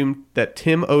only assume that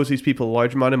Tim owes these people a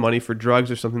large amount of money for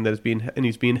drugs or something and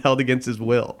he's being held against his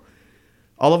will.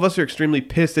 All of us are extremely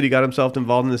pissed that he got himself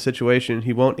involved in this situation.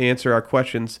 He won't answer our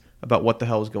questions about what the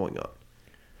hell is going on.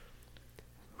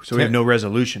 So we have no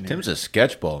resolution here. Tim's a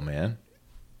sketchball, man.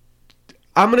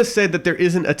 I'm going to say that there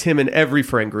isn't a Tim in every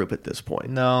friend group at this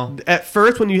point. No. At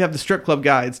first, when you have the strip club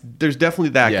guy, there's definitely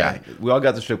that guy. We all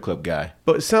got the strip club guy.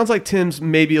 But it sounds like Tim's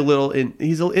maybe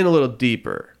he's in a little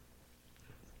deeper.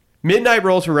 Midnight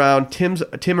rolls around.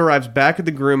 Tim arrives back at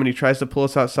the groom and he tries to pull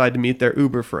us outside to meet their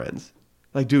Uber friends.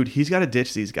 Like, dude, he's got to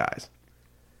ditch these guys.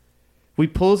 We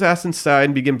pull his ass inside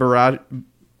and begin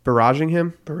barraging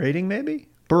him. Berating, maybe?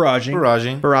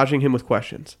 Barraging him with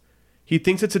questions. He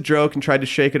thinks it's a joke and tried to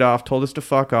shake it off, told us to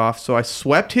fuck off, so I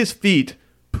swept his feet,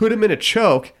 put him in a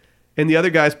choke, and the other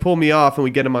guys pull me off and we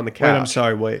get him on the couch. Wait, I'm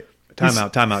sorry, Time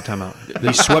out.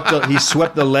 He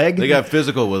swept the leg? They got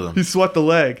physical with him. He swept the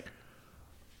leg.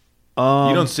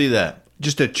 You don't see that.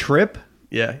 Just a trip?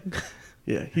 Yeah.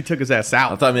 Yeah, he took his ass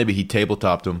out. I thought maybe he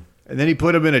tabletopped him. And then he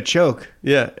put him in a choke.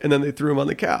 Yeah, and then they threw him on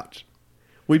the couch.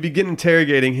 We begin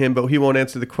interrogating him, but he won't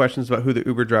answer the questions about who the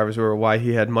Uber drivers were or why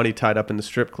he had money tied up in the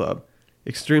strip club.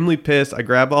 Extremely pissed, I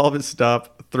grab all of his stuff,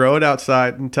 throw it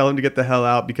outside, and tell him to get the hell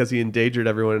out because he endangered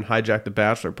everyone and hijacked the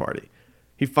bachelor party.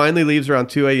 He finally leaves around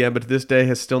 2 a.m., but to this day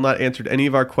has still not answered any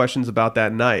of our questions about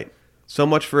that night. So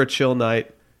much for a chill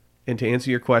night. And to answer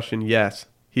your question, yes,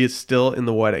 he is still in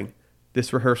the wedding.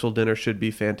 This rehearsal dinner should be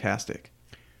fantastic.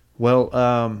 Well,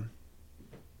 I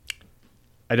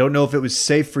don't know if it was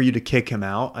safe for you to kick him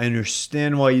out. I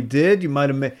understand why you did. You might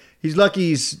have he's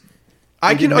lucky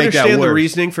I can understand the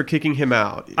reasoning for kicking him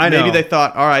out. I know. Maybe they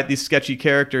thought, all right, these sketchy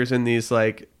characters in these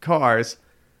like cars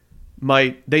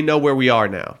they know where we are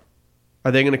now.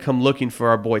 Are they going to come looking for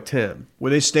our boy Tim? Were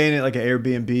they staying at like an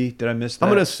Airbnb? Did I miss that? I'm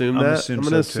going to assume that. I'm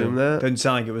going to assume that. Doesn't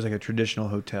sound like it was like a traditional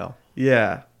hotel.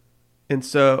 Yeah. And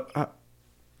so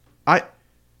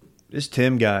this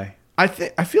Tim guy. I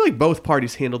feel like both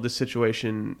parties handled this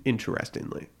situation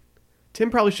interestingly.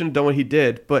 Tim probably shouldn't have done what he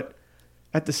did, but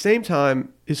at the same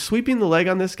time, is sweeping the leg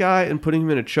on this guy and putting him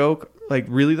in a choke like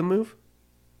really the move?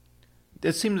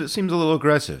 It seems a little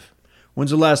aggressive.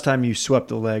 When's the last time you swept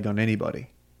the leg on anybody,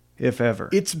 if ever?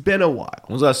 It's been a while.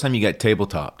 When's the last time you got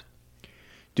tabletopped?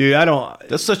 Dude, I don't.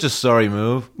 That's such a sorry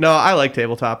move. No, I like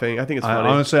tabletopping. I think it's funny.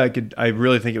 Honestly, I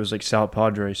really think it was like South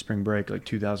Padre spring break, like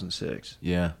 2006.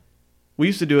 Yeah. We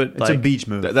used to do it. It's a beach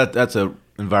move. That's a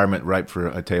environment ripe for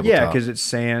a tabletop. Yeah, because it's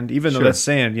sand. Even though that's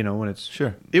sand, when it's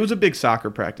sure. It was a big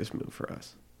soccer practice move for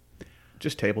us.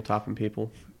 Just tabletopping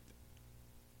people.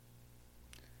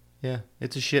 Yeah,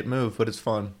 it's a shit move, but it's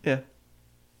fun. Yeah.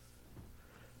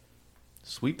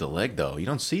 Sweep the leg though. You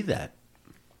don't see that.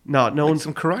 No one's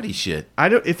some karate shit.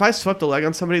 If I swept a leg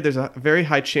on somebody, there's a very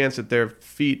high chance that their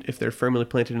feet, if they're firmly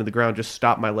planted into the ground, just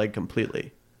stop my leg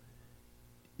completely.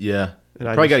 Yeah. And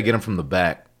Probably got to get them from the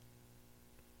back.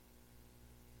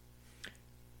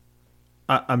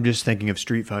 I'm just thinking of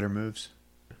Street Fighter moves.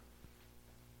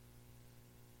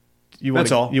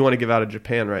 That's all. You want to give out of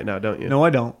Japan right now, don't you? No, I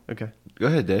don't. Okay. Go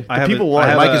ahead, Dave.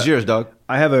 Mike is yours, dog.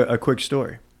 I have a quick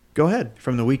story. Go ahead.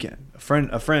 From the weekend.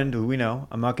 A friend who we know,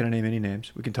 I'm not going to name any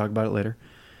names. We can talk about it later.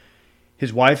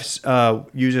 His wife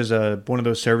uses one of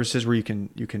those services where you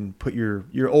can put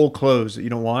your old clothes that you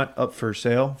don't want up for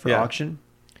sale for auction.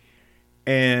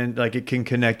 And like it can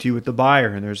connect you with the buyer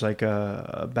and there's like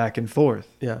a back and forth.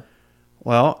 Yeah.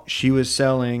 Well, she was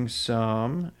selling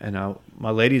some, and my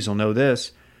ladies will know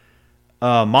this,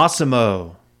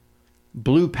 Massimo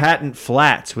blue patent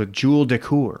flats with jewel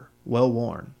decor, well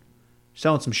worn.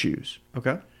 Selling some shoes.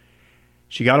 Okay.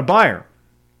 She got a buyer.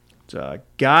 It's a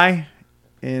guy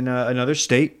in another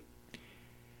state,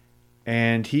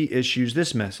 and he issues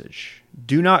this message: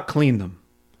 do not clean them.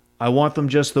 I want them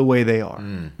just the way they are.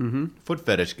 Mm-hmm. Foot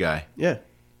fetish guy. Yeah.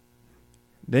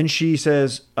 Then she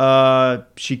says,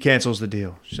 she cancels the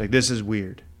deal. She's like, this is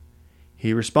weird.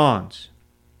 He responds,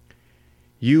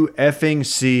 you effing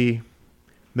see,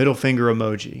 middle finger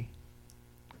emoji.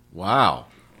 Wow.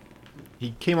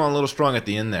 He came on a little strong at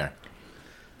the end there.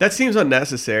 That seems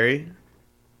unnecessary.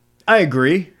 I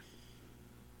agree.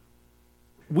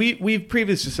 We've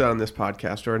previously said on this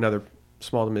podcast or another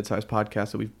small to mid-sized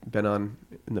podcast that we've been on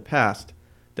in the past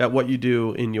that what you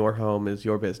do in your home is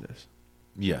your business.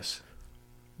 Yes.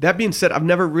 That being said, I've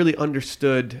never really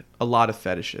understood a lot of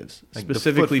fetishes, Like the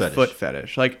specifically foot foot fetish.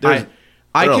 fetish. Like There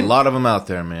I are can a lot of them out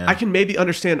there, man. I can maybe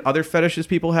understand other fetishes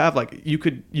people have. Like you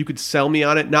could sell me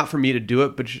on it, not for me to do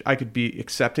it, but I could be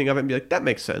accepting of it and be like, that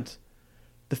makes sense.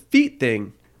 The feet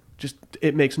thing, just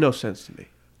it makes no sense to me.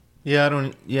 Yeah, I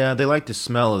don't. Yeah, they like the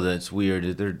smell of it. It's weird.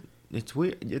 It's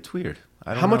weird. It's weird.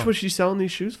 I don't How much know. was she selling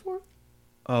these shoes for?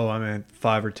 Oh, I mean,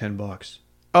 $5 or $10.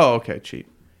 Oh, okay, cheap.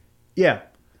 Yeah.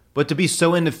 But to be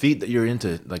so into feet that you're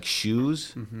into like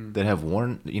shoes Mm-hmm. that have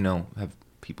worn,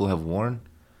 people have worn.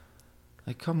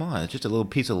 Like, come on, it's just a little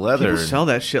piece of leather. People sell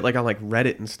that shit like on like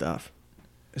Reddit and stuff.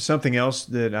 Something else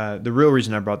that the real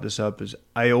reason I brought this up is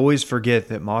I always forget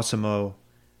that Massimo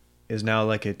is now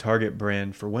like a Target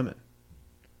brand for women.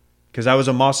 Because I was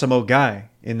a Massimo guy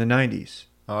in the 90s.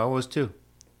 Oh, I was too.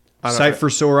 Sight for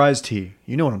Sore Eyes tee.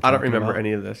 You know what I'm I talking don't remember about.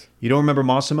 any of this. You don't remember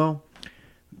Massimo?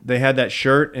 They had that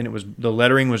shirt and the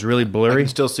lettering was really I blurry. can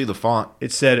still see the font.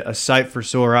 It said a sight for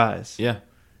sore eyes. Yeah.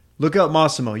 Look up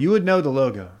Massimo. You would know the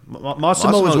logo. Massimo is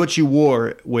Massimo- what you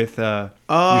wore with your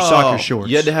soccer shorts.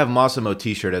 You had to have Massimo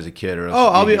T-shirt as a kid, or else Oh,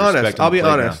 I'll you'd be honest. respecting the I'll be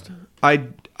playground.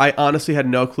 honest. I honestly had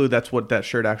no clue that's what that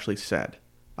shirt actually said.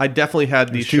 I definitely had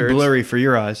It these was too shirts. blurry for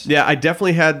your eyes. Yeah, I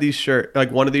definitely had these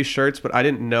like one of these shirts, but I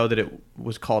didn't know that it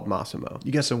was called Massimo.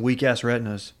 You got some weak ass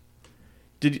retinas.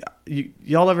 Did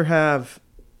y'all ever have?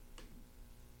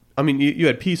 I mean, you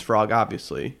had Peace Frog,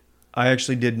 obviously. I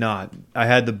actually did not. I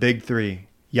had the big three: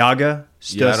 Yaga,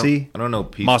 Yeah, Stussy, I don't know.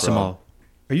 Peace Massimo. Frog.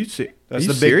 Are you That's are you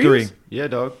the big serious? three. Yeah,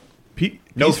 dog.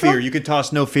 No Peace fear. Frog? You could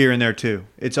toss no fear in there too.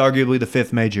 It's arguably the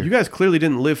fifth major. You guys clearly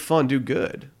didn't live fun, do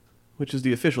good, which is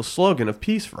the official slogan of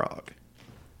Peace Frog.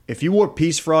 If you wore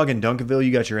Peace Frog in Duncanville,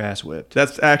 you got your ass whipped.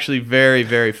 That's actually very,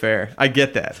 very fair. I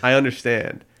get that. I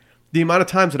understand. The amount of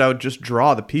times that I would just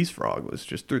draw the Peace Frog was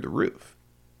just through the roof.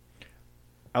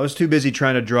 I was too busy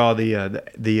trying to draw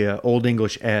the Old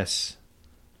English S.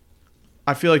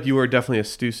 I feel like you were definitely a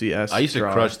Stussy S. I used to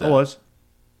drawer. crush I that. was.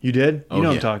 You did? Oh, You know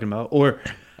what yeah. I'm talking about. Or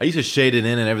I used to shade it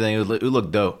in and everything. It would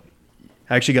look dope.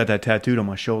 I actually got that tattooed on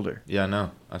my shoulder. Yeah, I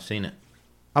know. I've seen it.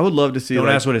 I would love to see Don't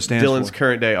like, ask what it stands Dillon's for.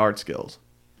 current day art skills.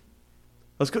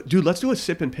 Let's go, dude. Let's do a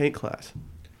sip and paint class.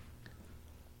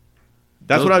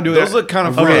 That's Those- what I'm doing. those look kind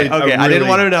of fun. Okay. I I didn't really-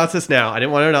 want to announce this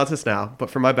now. But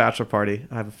for my bachelor party,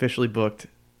 I've officially booked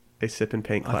a sip and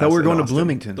paint class. I thought we were in going to Austin.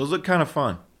 Bloomington. Those look kind of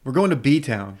fun. We're going to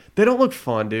B-Town. They don't look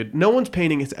fun, dude. No one's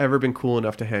painting has ever been cool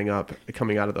enough to hang up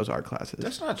coming out of those art classes.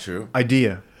 That's not true.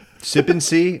 Idea. Sip and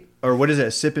see, or what is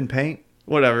that? Sip and paint?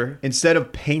 Whatever. Instead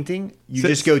of painting, you Sip-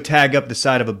 just go tag up the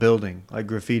side of a building, like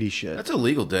graffiti shit. That's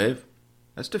illegal, Dave.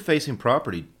 That's defacing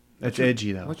property. That's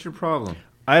edgy, though. What's your problem?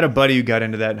 I had a buddy who got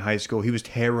into that in high school. He was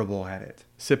terrible at it.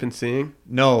 Sip and seeing.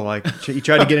 No, like he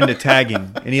tried to get into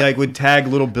tagging, and he like would tag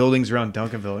little buildings around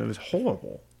Duncanville. It was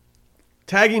horrible.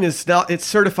 Tagging is not. It's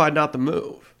certified not the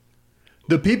move.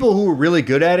 The people who are really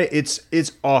good at it,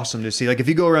 it's awesome to see. Like if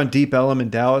you go around Deep Ellum in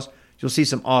Dallas, you'll see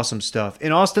some awesome stuff.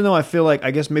 In Austin, though, I feel like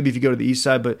I guess maybe if you go to the east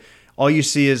side, but all you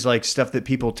see is like stuff that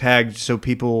people tagged, so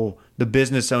the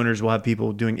business owners will have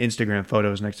people doing Instagram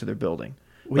photos next to their building,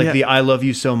 like the "I love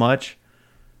you so much."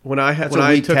 When I That's when a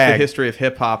I weak took tag. the history of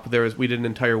hip hop, we did an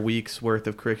entire week's worth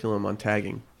of curriculum on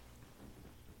tagging.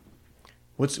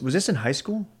 Was this in high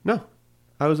school? No,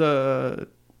 I was a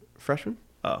freshman,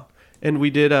 Oh, and we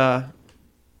did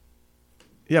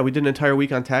we did an entire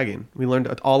week on tagging. We learned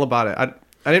all about it.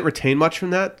 I didn't retain much from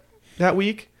that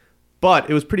week, but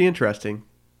it was pretty interesting.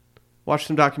 Watched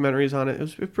some documentaries on it. It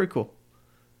was pretty cool.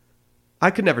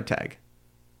 I could never tag.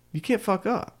 You can't fuck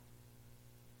up.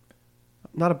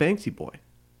 I'm not a Banksy boy.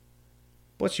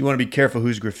 plus you want to be careful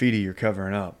whose graffiti you're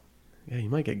covering up. Yeah, you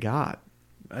might get got.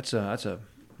 That's a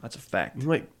fact. You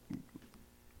might.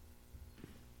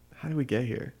 How did we get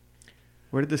here?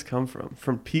 Where did this come from?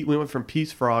 We went from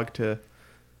Peace Frog to.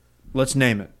 Let's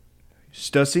name it: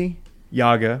 Stussy,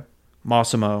 Yaga,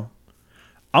 Massimo.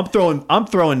 I'm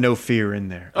throwing no fear in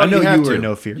there. Oh, I know you have you were a to.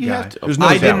 no fear You guy. have to. There's no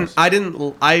I doubt.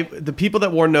 didn't. The people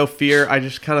that wore no fear, I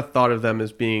just kind of thought of them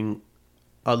as being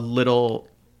a little.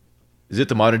 Is it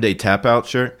the modern day tap out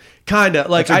shirt? Kind of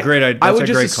like That's a great idea. I That's would a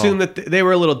just great assume call. that they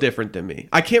were a little different than me.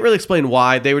 I can't really explain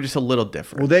why. They were just a little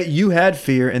different. Well, you had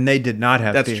fear and they did not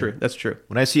have That's fear. true. That's true.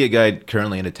 When I see a guy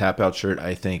currently in a tap out shirt,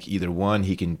 I think either one,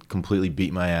 he can completely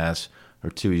beat my ass, or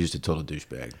two, he's just a total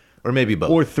douchebag. Or maybe both.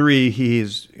 Or three,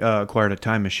 he's acquired a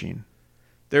time machine.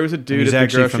 There was a dude He's at the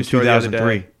actually grocery from store the other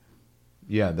 2003. day.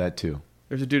 Yeah, that too.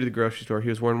 There's a dude at the grocery store. He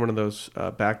was wearing one of those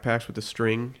backpacks with the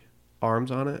string arms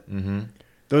on it. Mm-hmm.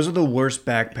 Those are the worst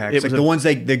backpacks. It was Like a- the ones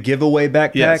the giveaway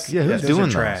backpack. Yes. Yeah, who's those doing are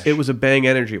those? trash. It was a Bang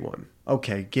Energy one.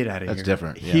 Okay, get out of here. That's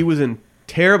different. He Yeah. was in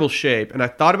terrible shape, and I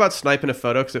thought about sniping a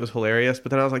photo because it was hilarious. But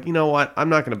then I was like, you know what? I'm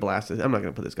not going to blast this. I'm not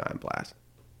going to put this guy on blast.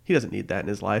 He doesn't need that in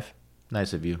his life.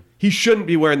 Nice of you. He shouldn't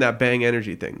be wearing that Bang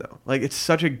Energy thing though. Like it's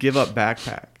such a give up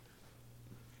backpack.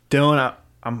 Dylan,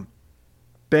 I'm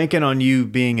banking on you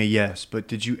being a yes, but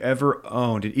did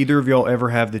either of y'all ever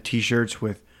have the T-shirts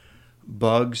with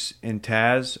Bugs and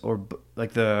Taz, or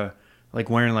like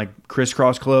wearing like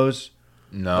crisscross clothes,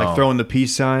 No. like throwing the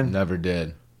peace sign? Never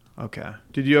did. Okay,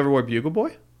 Did you ever wear Bugle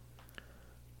Boy?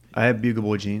 I had Bugle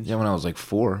Boy jeans. Yeah, when I was like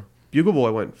 4. Bugle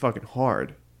Boy went fucking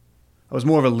hard. I was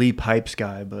more of a Lee Pipes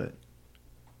guy, but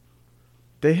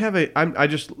They have I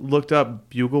just looked up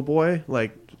Bugle Boy,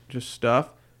 like just stuff.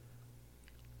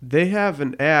 They have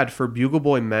an ad for Bugle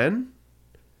Boy men,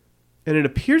 and it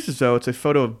appears as though it's a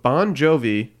photo of Bon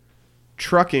Jovi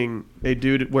trucking a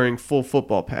dude wearing full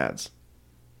football pads.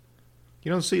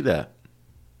 You don't see that.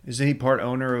 isn't he part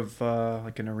owner of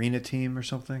like an arena team or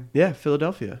something? Yeah,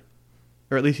 Philadelphia.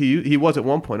 Or at least he was at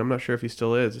one point. I'm not sure if he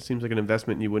still is. It seems like an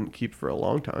investment you wouldn't keep for a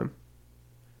long time.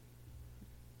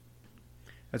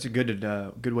 That's a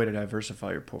good way to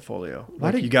diversify your portfolio. Why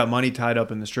Like did- you got money tied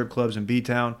up in the strip clubs in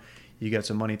B-Town. You got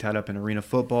some money tied up in arena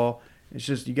football. It's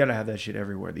just you got to have that shit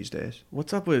everywhere these days.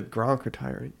 What's up with Gronk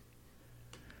retiring?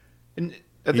 And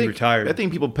He retired. I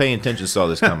think people paying attention saw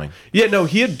this coming. Yeah, no,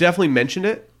 he had definitely mentioned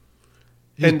it.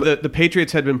 He's- And the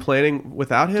Patriots had been planning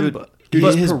without him. Dude, but Dude,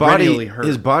 his he's body perennially hurt.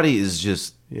 his body is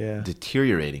just Yeah.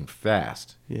 deteriorating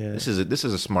fast. Yeah. This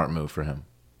is a smart move for him.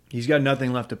 He's got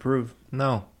nothing left to prove.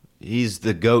 No. He's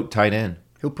the GOAT tight end.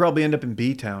 He'll probably end up in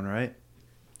B-Town, right?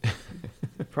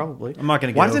 Probably. I'm not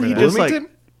going to get Why over doesn't he that. just Bloomington?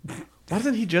 why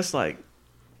doesn't he just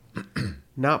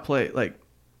not play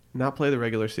the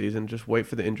regular season, just wait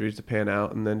for the injuries to pan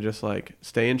out and then just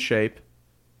stay in shape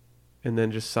and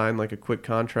then just sign like a quick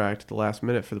contract at the last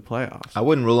minute for the playoffs? I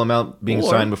wouldn't rule him out being Or-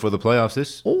 signed before the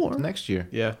playoffs or- next year.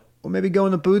 Yeah. Well, maybe go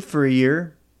in the booth for a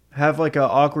year, have like an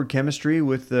awkward chemistry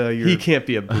with your. He can't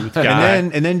be a booth guy.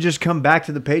 and then just come back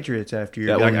to the Patriots after you're.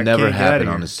 That like, will I never can't get outta happen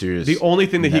here. on a serious. The only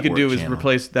thing that he could network do is channel.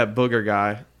 replace that booger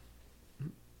guy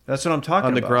That's what I'm talking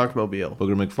on the about. Gronkmobile.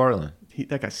 Booger McFarland.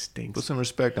 That guy stinks. Put some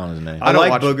respect on his name. I don't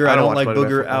like watch- Booger. I I don't don't watch like Monday Night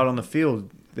Booger Football. out on the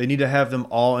field. They need to have them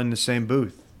all in the same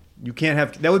booth. You can't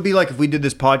have. That would be like if we did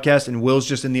this podcast and Will's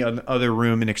just in the other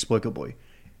room inexplicably.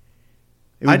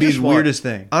 It would be the weirdest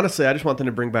thing. Honestly, I just want them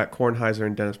to bring back Kornheiser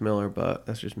and Dennis Miller, but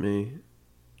that's just me.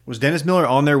 Was Dennis Miller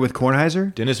on there with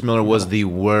Kornheiser? Dennis Miller was the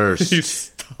worst. You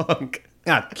stunk.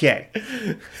 Okay.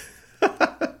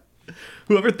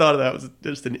 Whoever thought of that was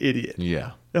just an idiot.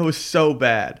 Yeah. That was so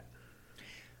bad.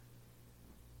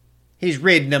 He's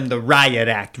reading them the riot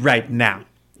act right now.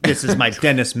 This is my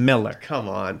Dennis Miller. Come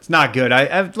on. It's not good.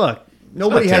 I look.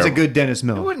 Nobody has a terrible. good Dennis It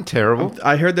Miller. wasn't terrible.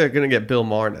 I heard they're going to get Bill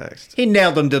Maher next. He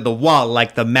nailed him to the wall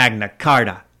like the Magna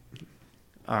Carta.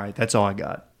 All right, that's all I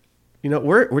got. You know,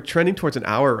 we're trending towards an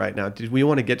hour right now. Did we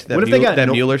want to get to that, What if they got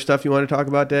no- Mueller stuff you want to talk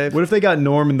about, Dave? What if they got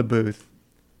Norm in the booth?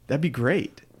 That'd be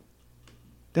great.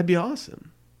 That'd be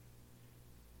awesome.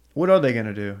 What are they going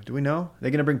to do? Do we know? Are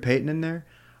they going to bring Peyton in there?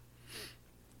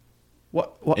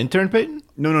 What Intern Peyton?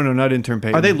 No, not intern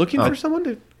Peyton. are they looking for someone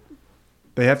to?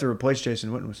 They have to replace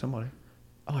Jason Witten with somebody.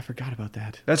 Oh, I forgot about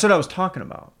that. That's what I was talking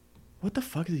about. What the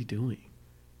fuck is he doing?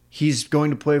 He's going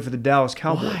to play for the Dallas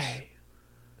Cowboys. Why?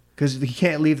 Because he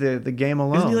can't leave the game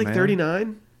alone. Isn't he like man.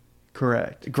 39?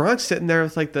 Correct. Gronk's sitting there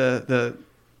with like the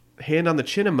hand on the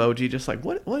chin emoji, just like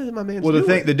what is my man? Well,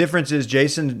 the difference is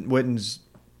Jason Witten's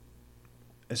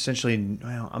essentially.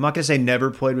 Well, I'm not gonna say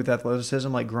never played with athleticism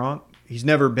like Gronk. He's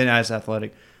never been as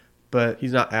athletic, but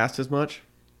he's not asked as much.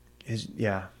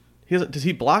 Does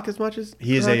he block as much as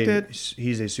Gronk did?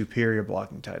 He's a superior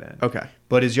blocking tight end. Okay.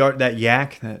 But his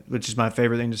which is my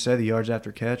favorite thing to say, the yards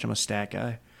after catch. I'm a stat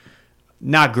guy.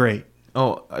 Not great.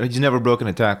 Oh, he's never broken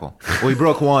a tackle. Well, he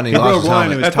broke one. And he He lost broke his one.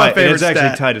 helmet. It was That's my tight. It favorite was actually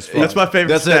stat. tight as fuck. That's my favorite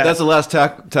That's stat. that's the last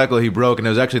tackle he broke, and it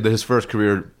was actually his first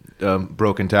career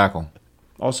broken tackle.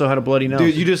 Also had a bloody nose.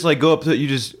 Dude, you just like go up to you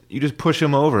just push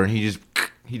him over, and he's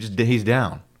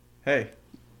down. Hey,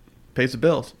 pays the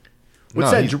bills.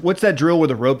 What's that drill where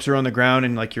the ropes are on the ground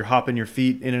and like you're hopping your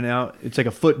feet in and out? It's like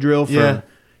a foot drill. Yeah.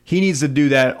 He needs to do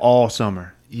that all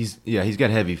summer. He's got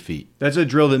heavy feet. That's a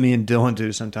drill that me and Dillon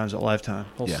do sometimes at Lifetime.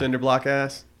 Whole Yeah. cinder block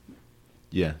ass.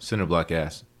 Yeah, cinder block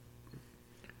ass.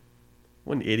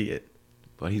 What an idiot.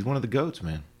 But he's one of the goats,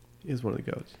 man. He is one of the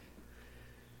goats.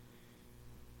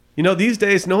 You know, these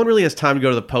days, no one really has time to go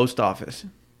to the post office.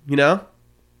 You know?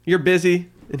 You're busy,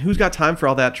 and who's got time for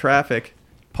all that traffic,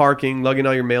 parking, lugging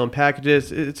all your mail and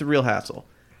packages? It's a real hassle.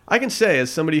 I can say, as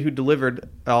somebody who delivered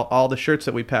all the shirts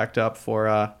that we packed up for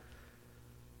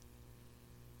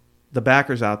the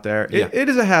backers out there. Yeah. It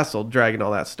is a hassle dragging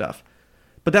all that stuff.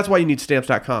 But that's why you need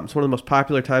Stamps.com. It's one of the most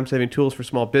popular time-saving tools for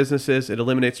small businesses. It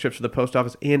eliminates trips to the post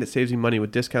office, and it saves you money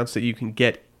with discounts that you can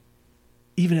get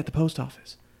even at the post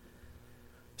office.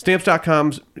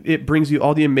 Stamps.com, it brings you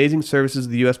all the amazing services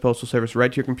of the U.S. Postal Service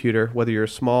right to your computer, whether you're a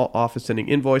small office sending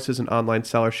invoices, an online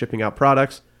seller shipping out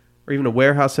products, or even a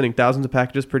warehouse sending thousands of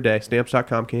packages per day.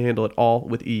 Stamps.com can handle it all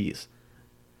with ease.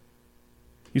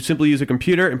 You simply use a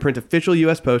computer and print official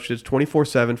U.S. postage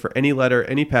 24/7 for any letter,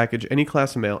 any package, any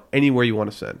class of mail, anywhere you want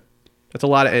to send. That's a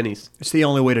lot of any's. It's the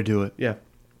only way to do it. Yeah.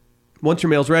 Once your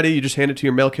mail's ready, you just hand it to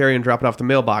your mail carrier and drop it off the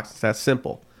mailbox. It's that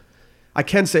simple. I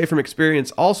can say from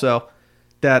experience also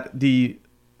that the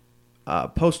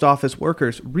post office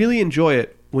workers really enjoy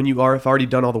it when you have already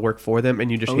done all the work for them and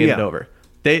you just hand it over.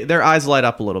 Their eyes light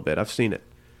up a little bit. I've seen it.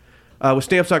 With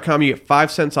Stamps.com, you get 5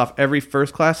 cents off every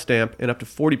first-class stamp and up to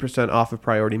 40% off of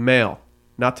priority mail.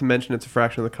 Not to mention it's a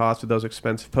fraction of the cost of those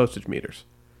expensive postage meters.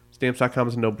 Stamps.com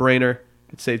is a no-brainer.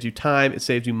 It saves you time. It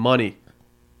saves you money.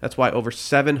 That's why over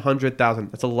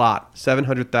 700,000, that's a lot,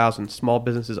 700,000 small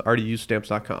businesses already use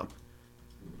Stamps.com.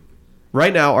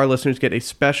 Right now, our listeners get a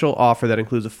special offer that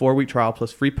includes a 4-week trial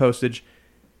plus free postage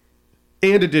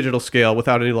and a digital scale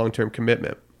without any long-term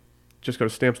commitment. Just go to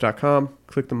Stamps.com,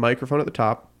 click the microphone at the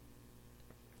top,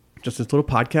 just this little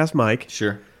podcast mic.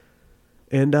 Sure.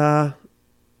 And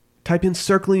type in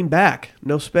circling back,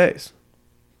 no space.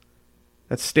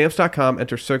 That's Stamps.com,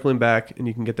 enter circling back, and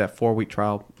you can get that 4-week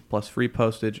trial plus free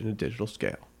postage and a digital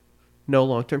scale. No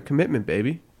long-term commitment,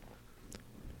 baby.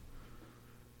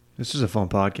 This is a fun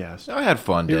podcast. I had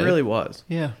fun, It Dave. really was.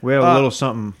 Yeah. We have a little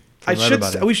something.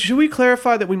 Should we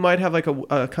clarify that we might have like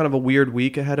a kind of a weird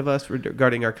week ahead of us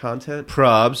regarding our content?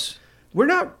 Probs.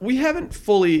 We haven't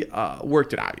fully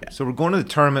worked it out yet. So we're going to the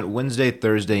tournament Wednesday,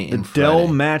 Thursday, and The Dell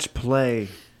Friday. match play.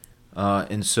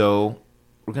 And so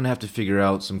we're going to have to figure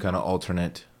out some kind of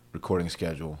alternate recording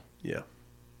schedule. Yeah.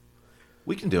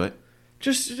 We can do it.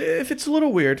 Just if it's a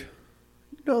little weird,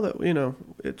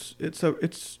 it's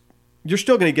you're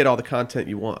still going to get all the content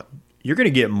you want. You're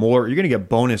gonna get more. You're gonna get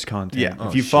bonus content. Yeah.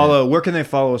 If you follow, where can they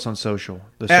follow us on social?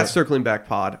 At Circling Back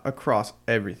Pod across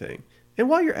everything. And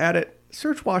while you're at it,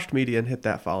 search Washed Media and hit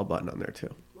that follow button on there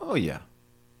too. Oh, yeah.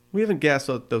 We haven't gassed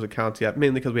those accounts yet,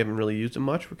 mainly because we haven't really used them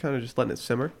much. We're kind of just letting it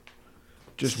simmer.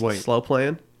 Just wait. Slow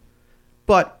playing.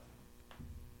 But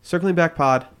Circling Back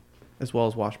Pod as well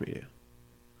as Washed Media.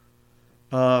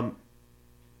 Are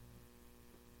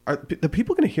the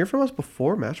people going to hear from us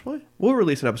before match play? We'll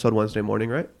release an episode Wednesday morning,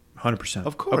 right? 100%.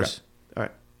 Of course. All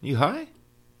right. You high?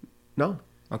 No.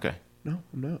 Okay. No,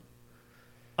 I'm not.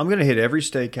 I'm gonna hit every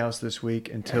steakhouse this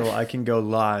week until I can go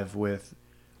live with.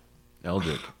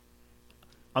 Eldrick.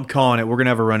 I'm calling it. We're gonna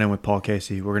have a run in with Paul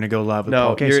Casey. We're gonna go live with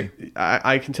Paul Casey.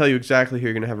 I can tell you exactly who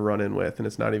you're going to have a run in with, and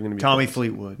it's not even going to be Tommy close.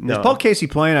 Fleetwood. No. Is Paul Casey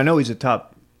playing? I know he's a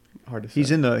top. Hard to say.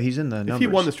 He's in the If numbers. he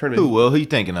won this tournament, Who, Will? Who you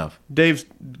thinking of? Dave's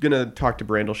going to talk to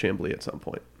Brandel Chambly at some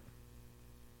point.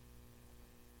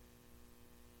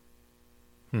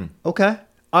 Okay.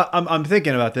 I'm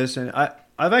thinking about this, and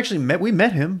I've actually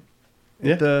met him.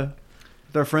 Yeah.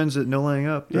 With our friends at No Laying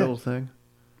Up. That Yeah. little thing.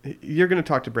 You're going to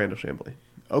talk to Brandel Chambly.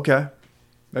 Okay.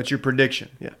 That's your prediction.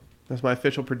 Yeah. That's my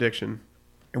official prediction.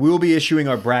 And we will be issuing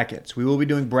our brackets. We will be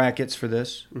doing brackets for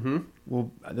this. Mm-hmm.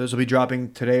 Those will be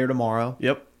dropping today or tomorrow.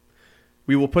 Yep.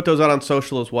 We will put those out on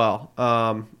social as well.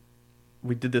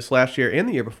 We did this last year and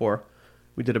the year before.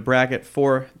 We did a bracket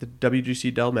for the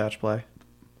WGC Dell match play.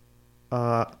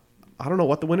 I don't know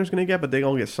what the winner's going to get, but they're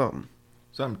going to get something.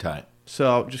 Something tight.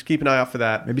 So just keep an eye out for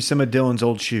that. Maybe some of Dylan's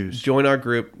old shoes. Join our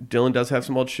group. Dillon does have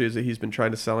some old shoes that he's been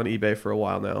trying to sell on eBay for a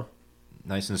while now.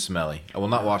 Nice and smelly. I will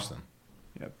not wash them.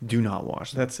 Yep. Do not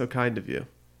wash them. That's so kind of you.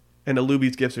 And a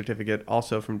Luby's gift certificate,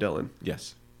 also from Dillon.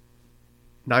 Yes.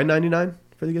 $9.99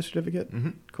 for the gift certificate? Mm-hmm.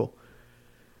 Cool.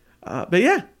 But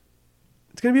yeah,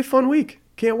 it's going to be a fun week.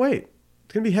 Can't wait.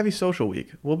 It's going to be a heavy social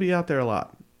week. We'll be out there a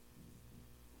lot.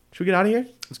 Should we get out of here?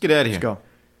 Let's get out of here. Let's go.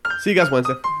 See you guys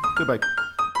Wednesday. Goodbye.